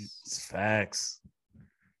hands. It's facts.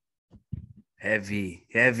 Heavy,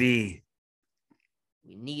 heavy.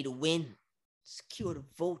 We need a win. Secure the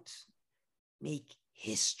vote. Make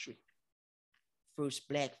history. First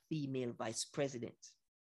Black female vice president.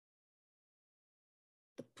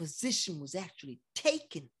 The position was actually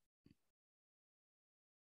taken.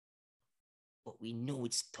 But we know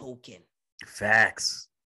it's token. Facts.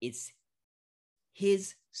 It's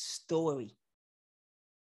his story,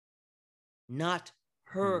 not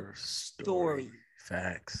her story.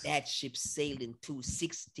 Facts. That ship sailed in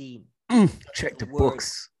 216. Check the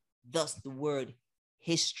books. Thus the word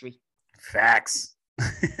history. Facts.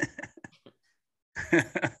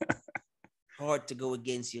 Hard to go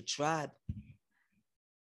against your tribe.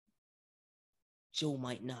 Joe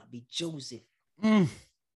might not be Joseph.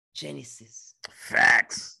 Genesis.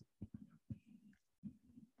 Facts.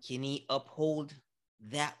 Can he uphold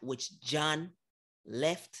that which John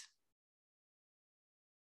left?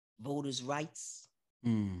 Voters' rights.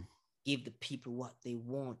 Give the people what they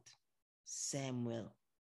want. Samuel.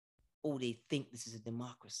 Oh, they think this is a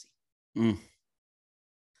democracy.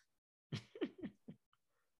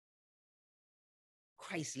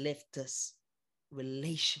 Christ left us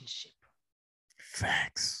relationship.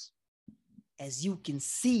 Facts. As you can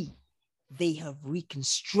see, they have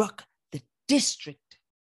reconstructed the district,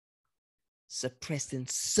 suppressing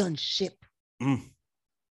sonship and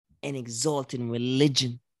exalting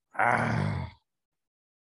religion.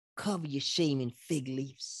 Cover your shame in fig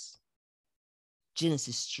leaves.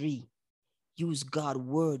 Genesis 3, use God's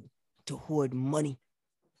word to hoard money.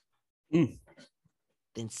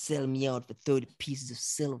 Then sell me out for 30 pieces of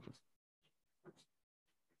silver.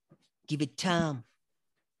 Give it time.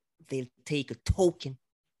 They'll take a token.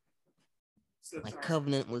 My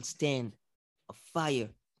covenant will stand, a fire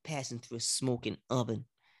passing through a smoking oven.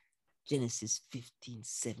 Genesis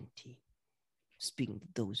 15:17. Speaking to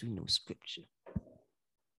those who know scripture.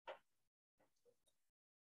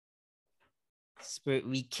 Spirit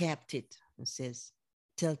recapped it and says,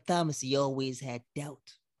 tell Thomas he always had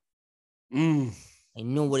doubt. I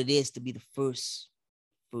know what it is to be the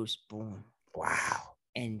firstborn. Wow.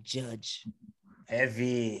 And judge.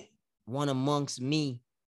 Heavy. One amongst me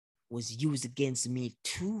was used against me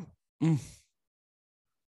too.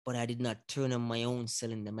 But I did not turn on my own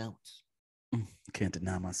selling them out. Can't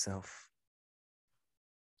deny myself.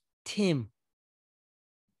 Tim,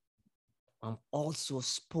 I'm also a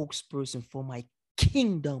spokesperson for my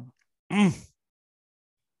kingdom. I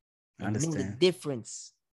understand. know the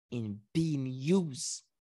difference in being used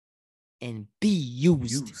and be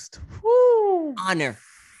used. Woo. Honor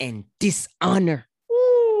and dishonor.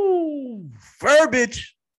 Woo.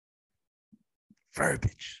 Verbiage.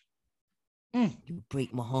 You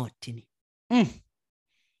break my heart, Timmy.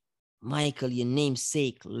 Michael, your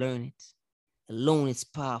namesake, learn it. Alone it's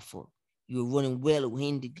powerful. You were running well who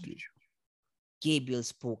hindered you. Gabriel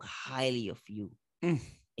spoke highly of you.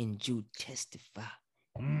 And Jude testify.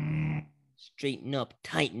 Straighten up,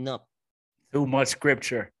 tighten up. Too much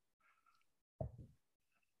scripture.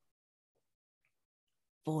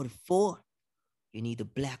 44, you're neither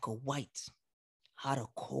black or white, hot or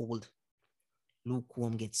cold.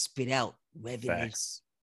 Lukewarm gets spit out.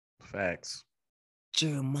 Facts.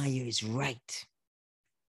 Jeremiah is right.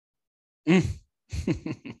 It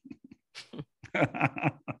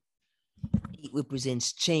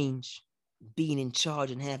represents change. Being in charge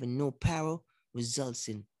and having no power results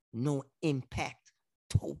in no impact.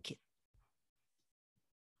 Token.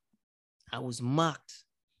 I was mocked.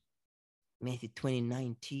 Matthew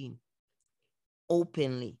 20:19.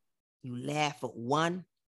 Openly, you laugh at one,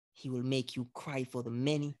 he will make you cry for the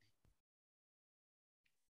many.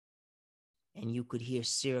 And you could hear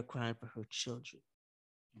Sarah crying for her children.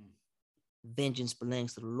 Vengeance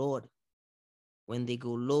belongs to the Lord. When they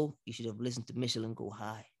go low, you should have listened to Michelle and go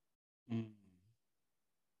high.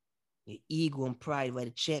 Your ego and pride write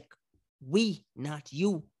a check. We, not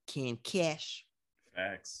you, can cash.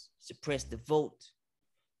 Facts. Suppress the vote.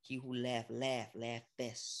 He who laugh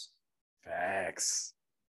best. Facts.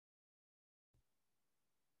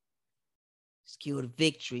 Secure the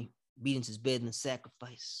victory. Obedience is better than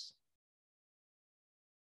sacrifice.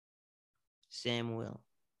 Samuel,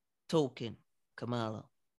 Token, Kamala.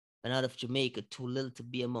 And out of Jamaica, too little to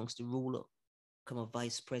be amongst the ruler, come a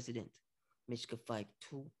vice president. Michigan 5-2.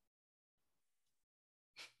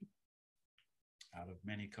 Out of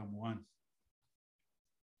many come one.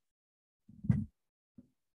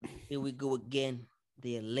 Here we go again.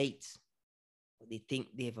 They are late, but they think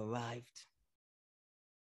they've arrived.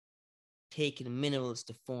 Taking minerals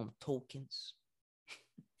to form tokens.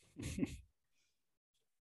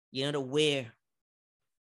 You're not aware,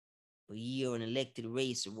 but ye are an elected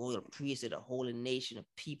race, a royal priesthood, a holy nation, a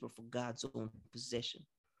people for God's own possession.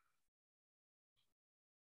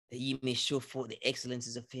 That ye may show forth the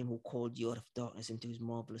excellencies of him who called you out of darkness into his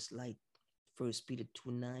marvelous light. 1 Peter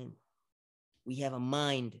 2:9. We have a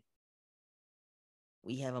mind.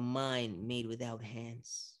 We have a mind made without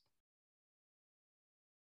hands.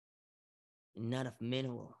 And not of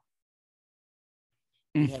mineral.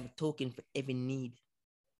 We have a token for every need.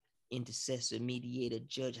 Intercessor, mediator,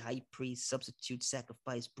 judge, high priest, substitute,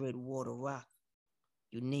 sacrifice, bread, water, rock.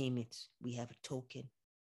 You name it, we have a token.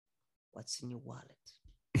 What's in your wallet?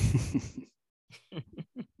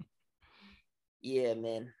 Yeah,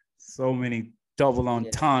 man. So many double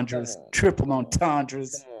entendres, triple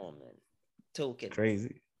entendres. Come on, man. Token.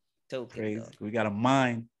 Crazy. Token. Crazy. Dog. We got a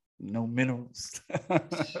mind, no minerals.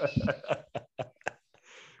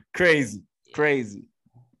 Crazy. Crazy.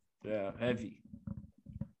 Yeah, heavy.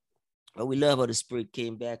 But we love how the Spirit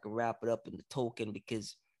came back and wrap it up in the token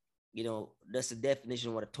because, you know, that's the definition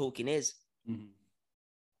of what a token is. Mm-hmm.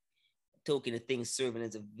 A token of things serving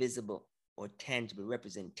as a visible or tangible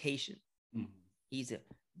representation. Mm-hmm. He's a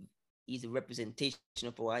representation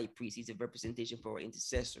of our high priest. He's a representation for our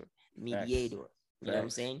intercessor, mediator. Facts. You know what I'm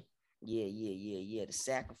saying? Yeah. The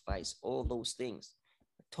sacrifice, all those things.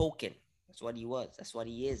 A token. That's what he was. That's what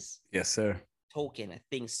he is. Yes, sir. Token, a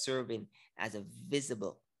thing serving as a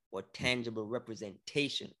visible or tangible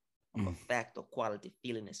representation of a fact or quality,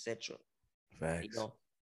 feeling, etc. Facts. You know,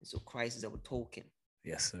 and so Christ is our token.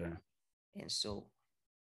 Yes, sir. And so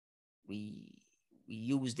we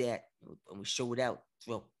use that and we show it out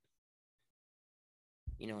throughout,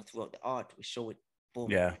 you know, throughout the art. We show it. Boom.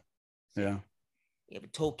 Yeah. Yeah. We have a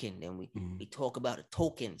token, then we talk about the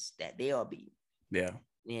tokens that they are being. Yeah.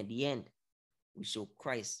 And at the end, we show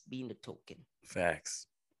Christ being the token. Facts.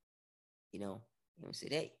 You know, and we say,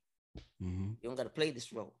 hey, you don't got to play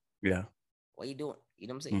this role. Yeah. What you doing? You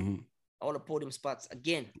know what I'm saying? All the podium spots,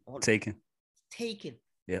 again. Taken.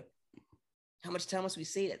 Yep. How much time must we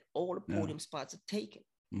say that? All the podium spots are taken.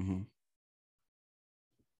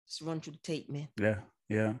 Just run through the tape, man. Yeah.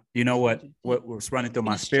 Yeah. You know what was running through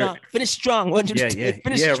my spirit? Finish strong. Run through the tape.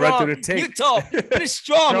 Finish strong. Run through the tape. You talk. Finish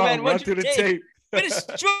strong, man. Run through the tape. Finish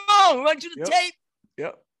strong. Run through the tape.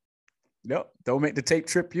 Yep. Don't make the tape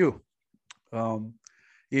trip you.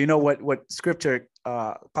 You know what scripture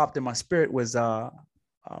popped in my spirit was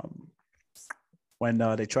when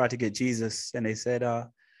they tried to get Jesus and they said,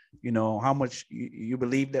 you know, how much you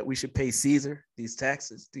believe that we should pay Caesar these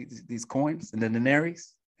taxes, these coins and the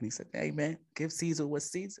denaries? And he said, hey, man, give Caesar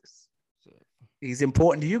what's Caesar's. He's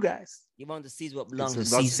important to you guys. You want to Caesar what belongs to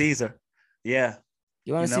Caesar. Yeah.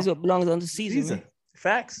 You want to Caesar what belongs to Caesar.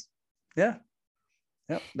 Facts. Yeah.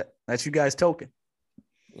 Yep. That's you guys' token.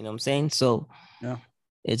 You know what I'm saying? So yeah,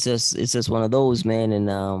 it's just one of those, man. And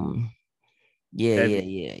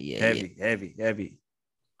heavy.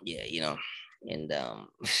 Yeah, you know, and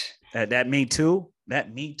that Me Too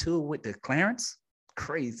with the Clarence,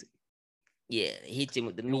 crazy. Yeah, they hit him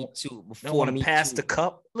with the Me Too before. Don't want to pass the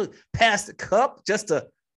cup. Look, pass the cup. Just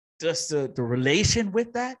the relation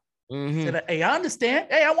with that. Said, hey, I understand.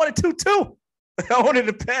 Hey, I wanted to. I wanted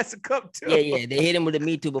to pass the cup too. Yeah. They hit him with the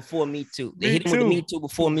Me Too before Me Too. They hit him with the Me Too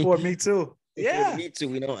before Me Too. Yeah. Me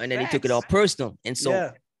Too, you know, and then he took it all personal. And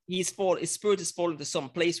so his spirit is falling to some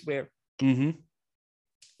place where I'm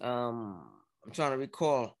trying to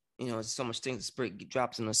recall, you know, so much things the spirit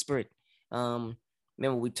drops in the spirit.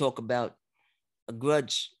 Remember we talk about a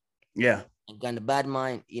grudge. Yeah. And got the bad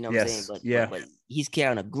mind, you know what I'm saying? But he's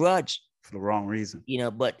carrying a grudge. For the wrong reason. You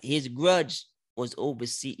know, but his grudge was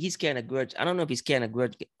overseas. He's carrying a grudge. I don't know if he's carrying a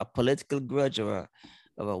grudge, a political grudge or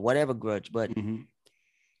a whatever grudge, but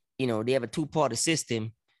you know, they have a two-party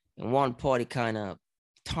system and one party kind of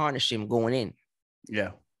tarnished him going in.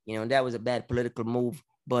 Yeah. You know, that was a bad political move.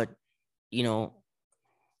 But, you know,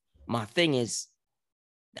 my thing is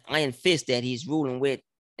the iron fist that he's ruling with,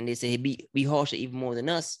 and they say he'd be harsher even more than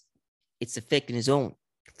us, it's affecting his own.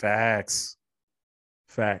 Facts.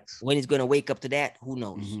 When he's going to wake up to that, who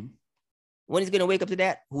knows? When he's going to wake up to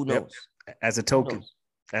that, who knows? Yep. As a token.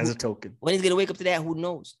 When he's going to wake up to that, who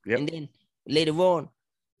knows? Yep. And then later on,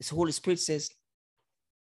 this Holy Spirit says,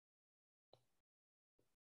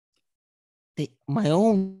 my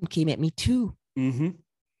own came at me too. Mm-hmm.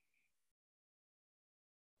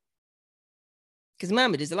 Because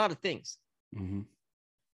remember, there's a lot of things, Mm-hmm.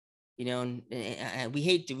 you know, and we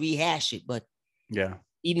hate to rehash it, but Yeah.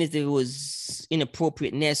 even if there was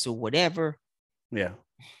inappropriateness or whatever, Yeah.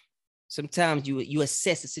 sometimes you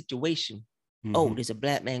assess the situation. Mm-hmm. Oh, there's a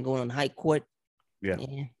black man going on high court. Yeah.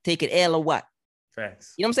 Take it L or what?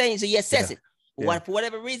 Facts. You know what I'm saying? So you assess it. Yeah. For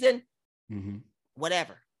whatever reason, Mm-hmm.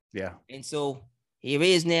 whatever. Yeah. And so here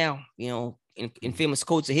is now, you know, in famous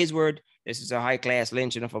quotes of his word, this is a high class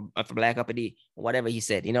lynching of a black uppity, whatever he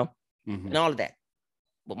said, you know, and all of that.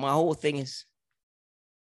 But my whole thing is,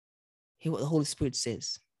 hear what the Holy Spirit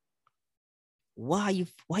says. Why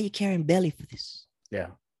are you carrying belly for this?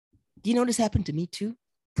 Yeah. Do you know this happened to me too?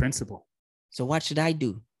 Principle. So what should I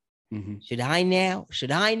do? Mm-hmm. Should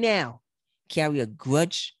I now carry a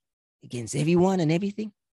grudge against everyone and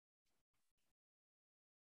everything?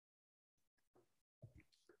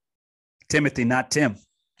 Timothy, not Tim.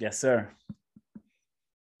 Yes, sir.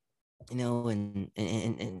 You know,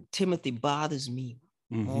 and Timothy bothers me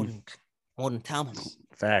more than Thomas.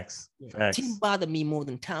 Facts. Yeah. Facts. Tim bothered me more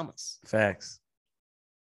than Thomas. Facts.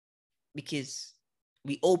 Because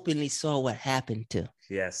we openly saw what happened to.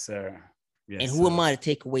 Yes, sir. Yes, and who am I to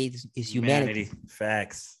take away his humanity?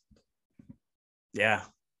 Facts. Yeah.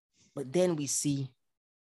 But then we see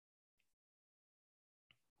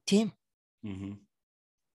Tim. Mm-hmm.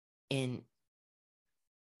 And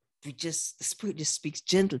the Spirit just speaks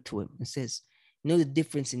gentle to him and says, know the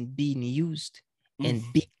difference in being used and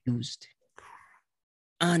being used.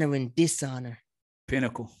 Honor and dishonor.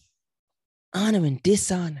 Pinnacle. Honor and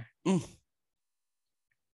dishonor. You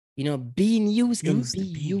know, being used and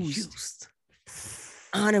being used.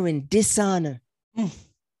 Honor and dishonor.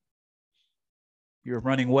 You're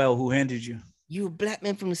running well. Who hindered you? You a black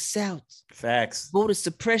man from the South. Facts. Voter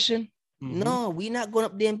suppression. No, we're not going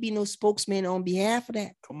up there and be no spokesman on behalf of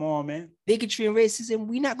that. Come on, man. Bigotry and racism,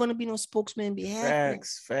 we're not going to be no spokesman on behalf of that.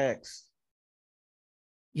 Facts.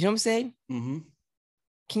 You know what I'm saying? Mm-hmm.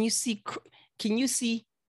 Can you see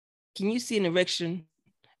an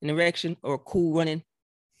erection or a cool running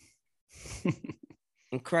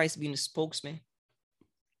and Christ being the spokesman?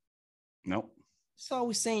 Nope. That's all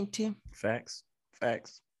we're saying, Tim. Facts.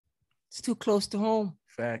 It's too close to home.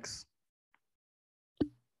 Facts.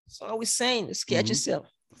 That's all we're saying. Just catch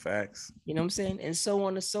yourself. Facts. You know what I'm saying? And so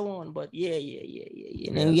on and so on. But yeah.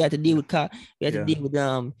 And then we have to deal with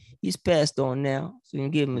he's passed on now. So we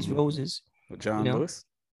can give him his roses. John Lewis.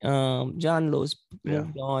 John Lewis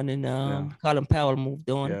moved on, and Colin Powell moved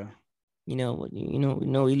on. Yeah. You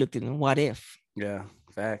know, he looked at him, what if? Yeah.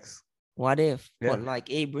 Facts. What if? Yeah. But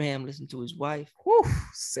like Abraham listened to his wife. Whew,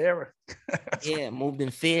 Sarah. Moved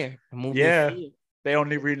in fear. They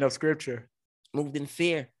only read enough scripture. Moved in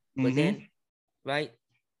fear. But then, right?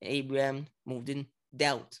 Abraham moved in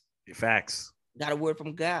doubt. Facts. Got a word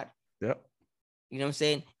from God. Yep. You know what I'm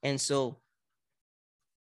saying? And so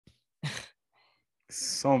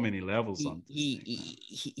so many levels on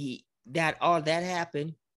all that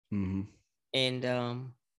happened.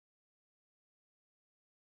 And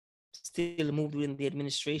still moved within the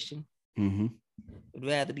administration. Would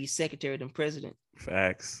rather be secretary than president.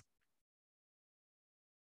 Facts.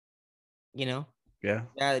 You know? Yeah.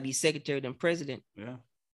 Rather be secretary than president. Yeah.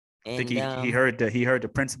 And, I think he heard the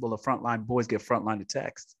principle of frontline boys get frontline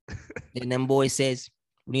attacks. And them boys says,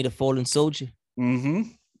 we need a fallen soldier.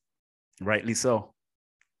 Rightly so.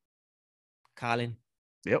 Colin.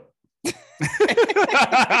 Yep.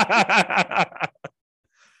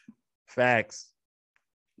 Facts.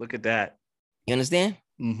 Look at that. You understand?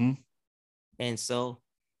 And so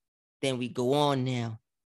then we go on now.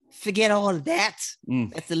 Forget all of that.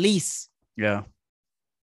 That's the least. Yeah.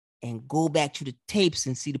 And go back to the tapes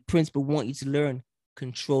and see the principle want you to learn.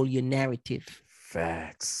 Control your narrative.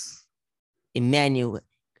 Facts. Emmanuel.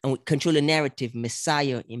 And control the narrative.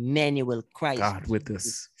 Messiah, Emmanuel, Christ. God with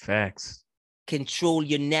us. Facts. Control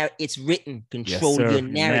your narrative. It's written. Control your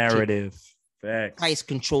narrative. Facts. Christ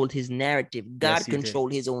controlled his narrative. God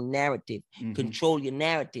controlled his own narrative. Control your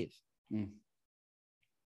narrative.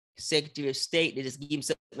 Secretary of State, they just give him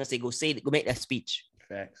something and say, go say it, go make that speech.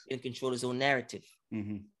 Facts. And control his own narrative.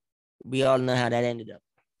 We all know how that ended up.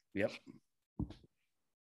 Yep.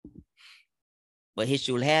 But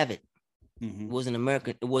history will have it. It wasn't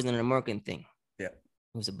an American thing. Yeah. It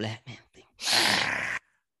was a black man thing.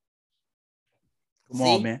 Come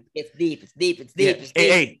on, man. It's deep. It's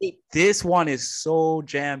deep. This one is so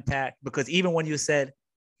jam-packed because even when you said,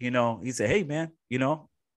 he said, hey, man,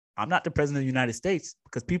 I'm not the president of the United States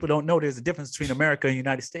because people don't know there's a difference between America and the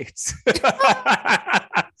United States.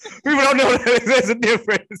 People don't know that there's a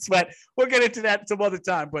difference, but we'll get into that some other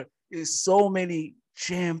time. But there's so many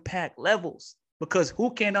jam-packed levels because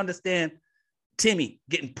who can't understand Timmy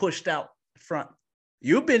getting pushed out front?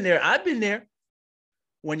 You've been there. I've been there.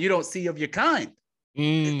 When you don't see of your kind.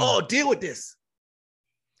 Oh, deal with this.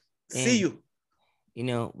 And, see you. You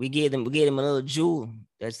know, we gave them a little jewel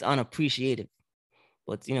that's unappreciated.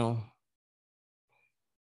 But you know,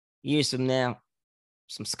 years from now,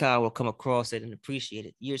 some scholar will come across it and appreciate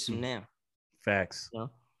it. Years from now. Facts.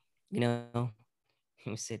 You know,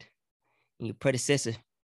 he said, your predecessor,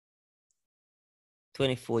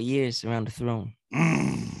 24 years around the throne.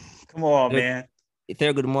 Come on, man.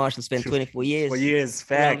 Thurgood Marshall spent 24 years. 4 years,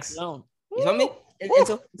 facts. You know me? And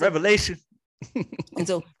so revelation. And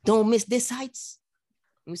so don't miss this heights.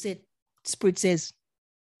 We said, Spirit says,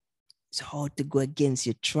 it's hard to go against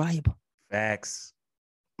your tribe. Facts.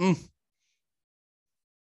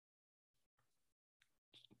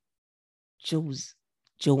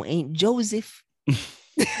 Joe ain't Joseph.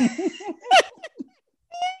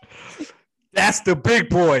 That's the big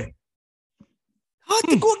boy. Hard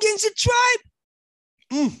to go against your tribe.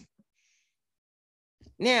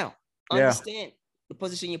 Now, understand the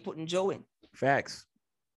position you're putting Joe in. Facts.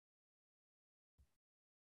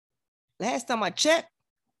 Last time I checked,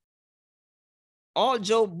 all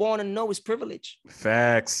Joe born to know is privilege.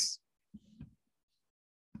 Facts.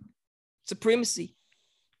 Supremacy.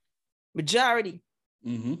 Majority.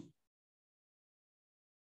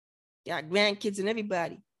 Got grandkids and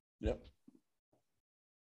everybody. Yep.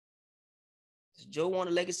 Does Joe want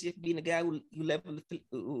a legacy of being a guy who level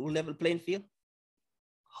the playing field?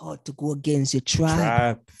 Hard to go against your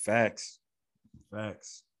tribe. Facts.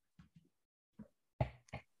 Facts.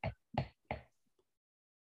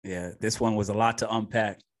 Yeah, this one was a lot to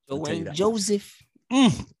unpack. Joe ain't Joseph.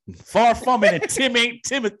 Far from it. And Tim ain't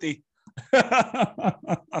Timothy.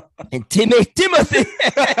 And Tim ain't Timothy.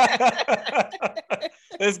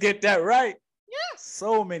 Let's get that right. Yeah.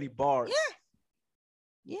 So many bars.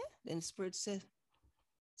 Yeah. Then the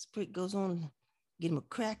Spirit goes on, get him a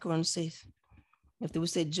cracker and says, if they would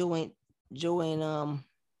say Joe ain't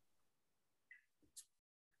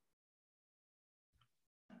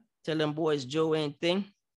tell them boys Joe ain't thing.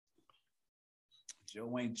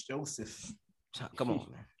 Joe ain't Joseph. Come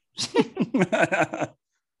on, man.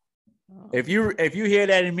 If you hear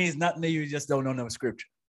that, it means nothing to you. Just don't know no scripture.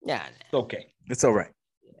 Yeah, it's okay. It's all right.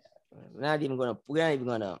 Yeah. We're not even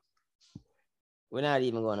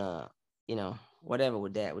gonna, you know, whatever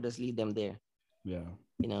with that. We'll just leave them there. Yeah.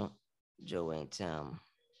 You know, Joe ain't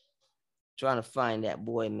trying to find that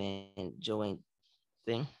boy, man. Joe ain't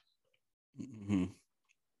thing. Joe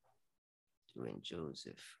ain't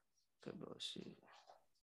Joseph.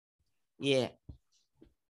 Yeah.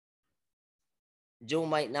 Joe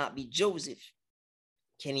might not be Joseph.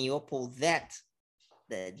 Can he uphold that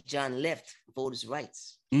John left voters'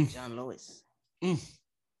 rights? John Lewis. You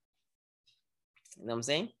know what I'm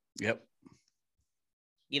saying? Yep.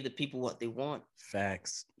 Give the people what they want.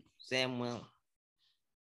 Facts. Samuel.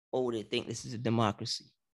 Oh, they think this is a democracy.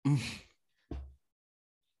 You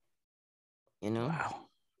know? Wow.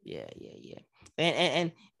 Yeah.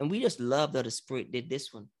 And we just love that the Spirit did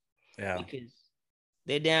this one. Yeah. Because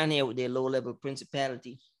they're down here with their low-level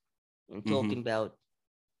principality and talking about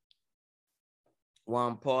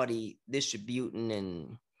one party distributing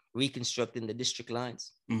and reconstructing the district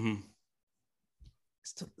lines.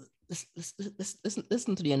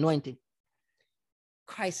 Listen to the anointing.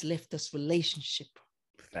 Christ left us relationship.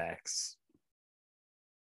 Facts.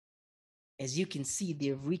 As you can see,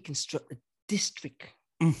 they've reconstructed district.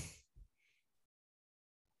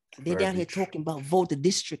 They're down here talking about voter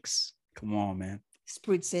districts. Come on, man.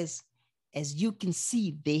 Spirit says, as you can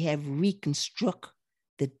see, they have reconstructed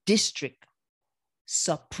the district,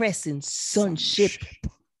 suppressing sonship.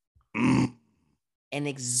 And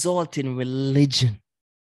exalting religion.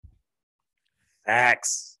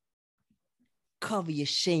 Facts. Cover your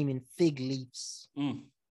shame in fig leaves.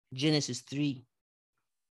 Genesis 3.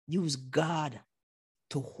 Use God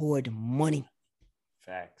to hoard money.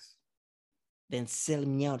 Facts. Then sell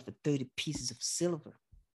me out for 30 pieces of silver.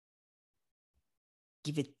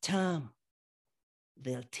 Give it time.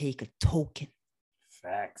 They'll take a token.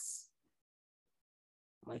 Facts.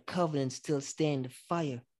 My covenant still stand the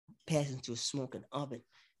fire, passing through a smoking oven.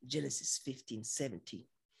 Genesis 15:17.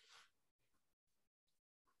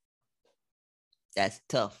 That's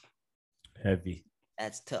tough. Heavy.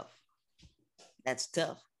 That's tough.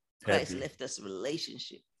 Christ left us a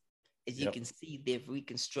relationship. As you can see, they've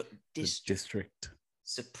reconstructed district.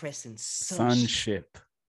 Suppressing sonship.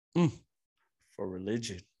 For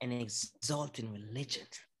religion. And exalting religion.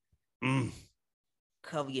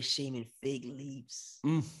 Cover your shame in fig leaves.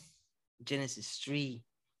 Mm. Genesis 3,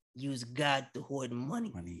 use God to hoard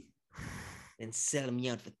money. And sell me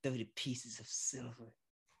out for 30 pieces of silver.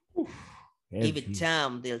 Give it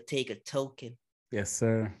time, they'll take a token. Yes,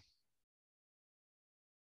 sir.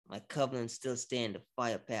 My covenant still stand, the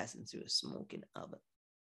fire passing through a smoking oven.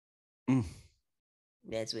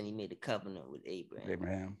 That's when he made the covenant with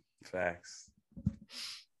Abraham. Facts.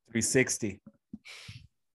 360.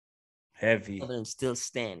 Heavy. Covenant still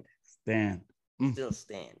stand. Still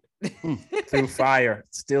stand. Through fire,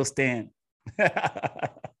 still stand.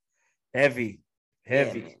 Heavy.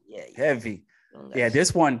 Heavy. Yeah,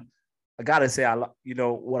 this one, I gotta say,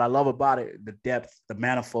 what I love about it, the depth, the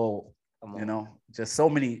manifold, just so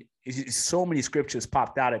many scriptures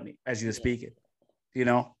popped out at me as you were speaking,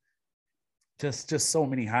 just so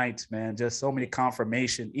many heights, man, just so many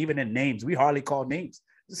confirmation, even in names. We hardly call names.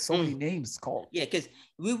 There's so many names called. Yeah, because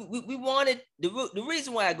we wanted, the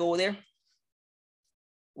reason why I go there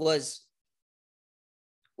was,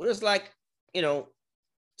 it's like,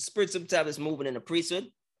 spirit sometimes is moving in the priesthood,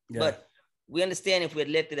 but we understand if we had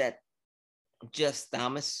left it at just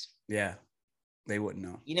Thomas. Yeah, they wouldn't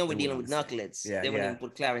know. We're dealing with knuckleheads. They wouldn't even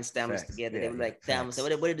put Clarence Thomas together. They were like, Thomas. What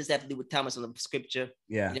does this have to do with Thomas on the scripture?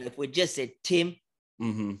 Yeah. If we just said Tim,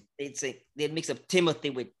 they'd mix up Timothy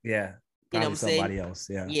with what I'm saying? Somebody else.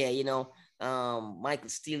 Yeah. Michael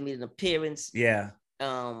Steele made an appearance. Yeah.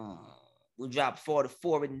 We dropped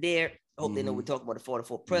 44 in there. I hope they know we're talking about the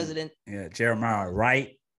 44 president. Yeah, Jeremiah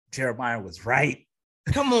was right.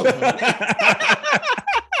 Come on, man.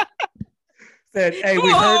 Said, hey, Come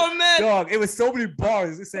we on, heard, man. dog, it was so many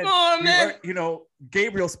bars. It said, come on, man. Heard,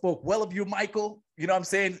 Gabriel spoke well of you, Michael. You know what I'm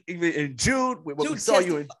saying? Even in Jude, when we saw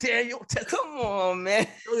you in Daniel. Come on, man.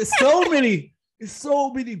 There's so many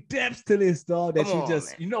depths to this, dog, that you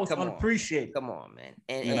just, man. It's unappreciated. Come on, man.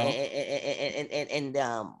 And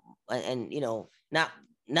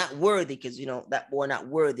not worthy, because that boy not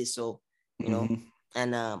worthy. So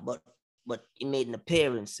but he made an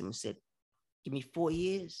appearance and said, "Give me 4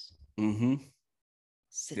 years."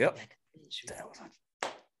 Sit back a century.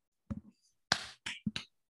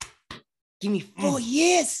 Give me 4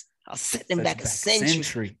 years. I'll set them back a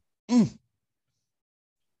century.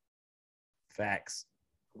 Facts.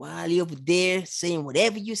 While you're over there saying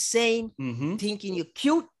whatever you're saying, thinking you're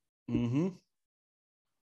cute. I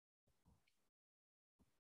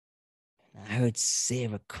heard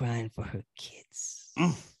Sarah crying for her kids.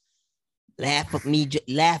 Laugh at me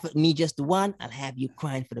just the one. I'll have you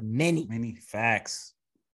crying for the many. Many facts.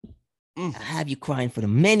 I'll have you crying for the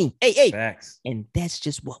many. Hey. Facts. And that's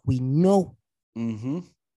just what we know. You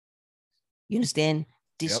understand?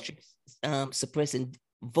 District suppressing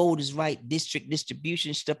voters' right, district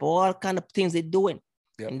distribution stuff, all kind of things they're doing.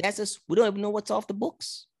 And that's just, we don't even know what's off the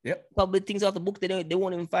books. Public things off the book, they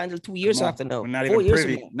won't even find until 2 years after now. We're not even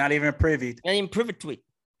privy. Not even privy. Not even privy to it.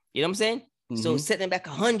 You know what I'm saying? So setting back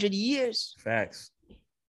 100 years. Facts.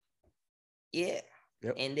 Yeah.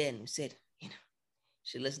 And then we said,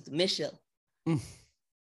 should listen to Michelle. When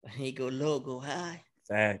he go low, go high.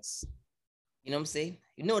 Facts. You know what I'm saying?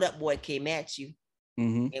 That boy came at you.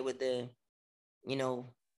 And with the,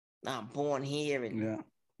 I'm born here and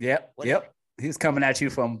Yep. He's coming at you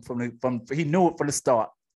from he knew it from the start.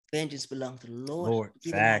 Vengeance belongs to the Lord.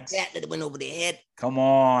 Facts. That went over their head. Come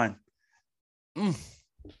on.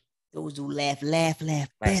 Those who laugh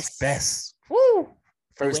best. Woo.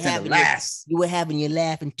 First and the last. You were having your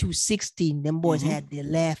laugh in 216. Them boys had their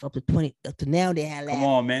laugh up to now they had laugh. Come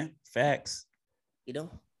on, man. Facts.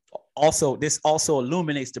 Also, this also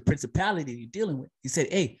illuminates the principality you're dealing with. He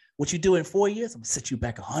said, hey, what you do in 4 years, I'm gonna set you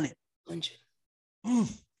back 100.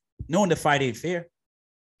 Knowing the fight ain't fair.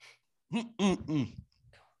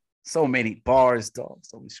 So many bars, dog.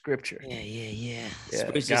 So many scripture. Yeah.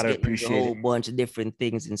 Gotta appreciate a whole bunch of different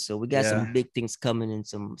things, and so we got some big things coming, and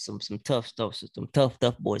some tough stuff. So some tough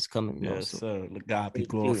boys coming. Yes, sir. Let God be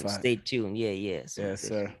glorified. Stay tuned. Yeah. So yes,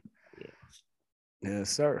 sir.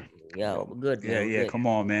 Yes, sir. Yeah, we're good. Man. Yeah. Come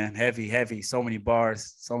on, man. Heavy. So many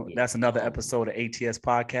bars. That's another episode of ATS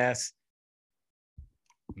Podcast.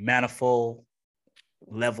 Manifold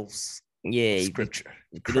levels. Yeah, scripture.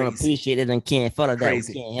 If you don't appreciate it and can't follow that, we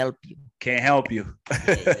can't help you. Can't help you.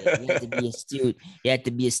 You have to be astute. You have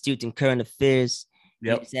to be astute in current affairs.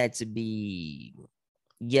 Yep. You just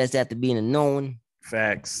have to be in the known.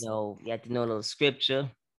 Facts. You have to know a little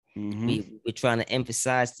scripture. We're trying to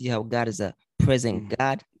emphasize to you how God is a present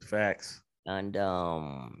God. Facts. And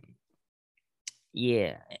and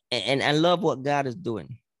I love what God is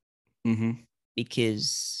doing.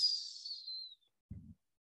 Because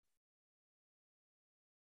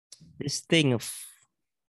this thing of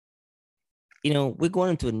You know, we're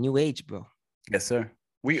going into a new age, bro. Yes, sir.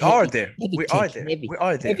 We Heavy- are there. heavy We tech, are there. heavy- We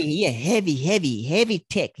are there. Heavy, yeah, heavy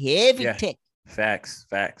tech, heavy Yeah. tech. Facts.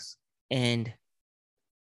 Facts. And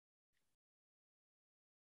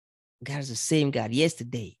God is the same God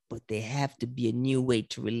yesterday, but there have to be a new way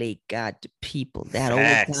to relate God to people. That old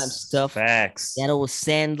time stuff, Facts. that old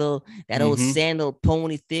sandal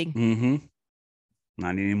pony thing. Mm-hmm. Not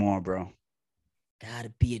anymore, bro. Gotta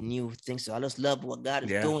be a new thing. So I just love what God is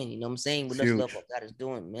doing. You know what I'm saying? We just love what God is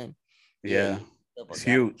doing, man. Yeah. It's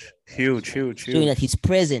huge. Huge. Showing that He's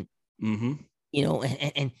present. Mm-hmm. You know,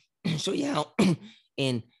 and show you how,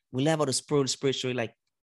 and we love how the spirit show you, like,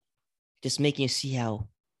 just making you see how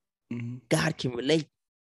God can relate.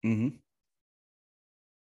 Mm-hmm.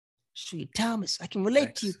 Show you, Thomas. I can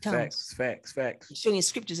relate to you, Thomas. Facts. Showing you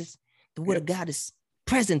scriptures, it's the word of God is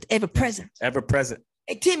present, ever present. Ever present.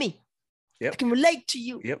 Hey, Timmy. Yep. I can relate to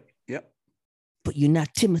you. Yep. But you're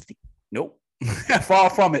not Timothy. Nope. Far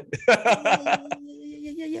from it.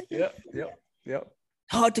 Yeah. Yep.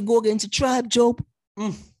 Hard to go against a tribe, Job.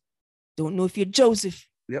 Don't know if you're Joseph.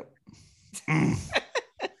 Yep.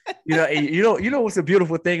 You know what's a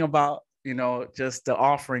beautiful thing about, just the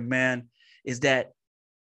offering, man, is that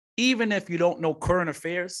even if you don't know current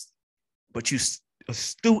affairs, but you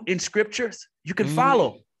astute in scriptures, you can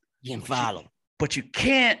follow. You can follow. But you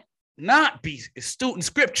can't not be astute in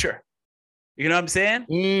scripture. You know what I'm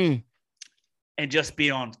saying? And just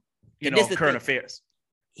be on, current affairs.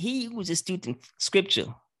 He who's astute in scripture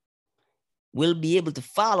will be able to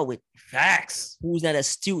follow it. Facts. Who's not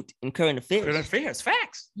astute in current affairs? Current affairs.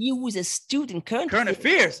 Facts. He who's astute in current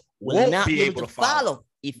affairs will not be able to follow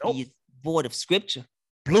if he is void of scripture.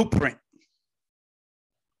 Blueprint.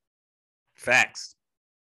 Facts.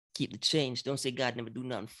 Keep the change. Don't say God never do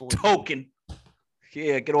nothing for you. Token.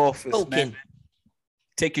 Yeah, get off this, Token. Man.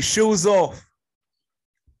 Take your shoes off.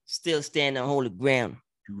 Still stand on holy ground.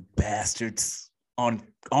 You bastards.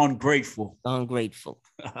 Ungrateful. Ungrateful.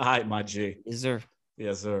 All right, my G. Yes, sir.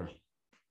 Yes, sir.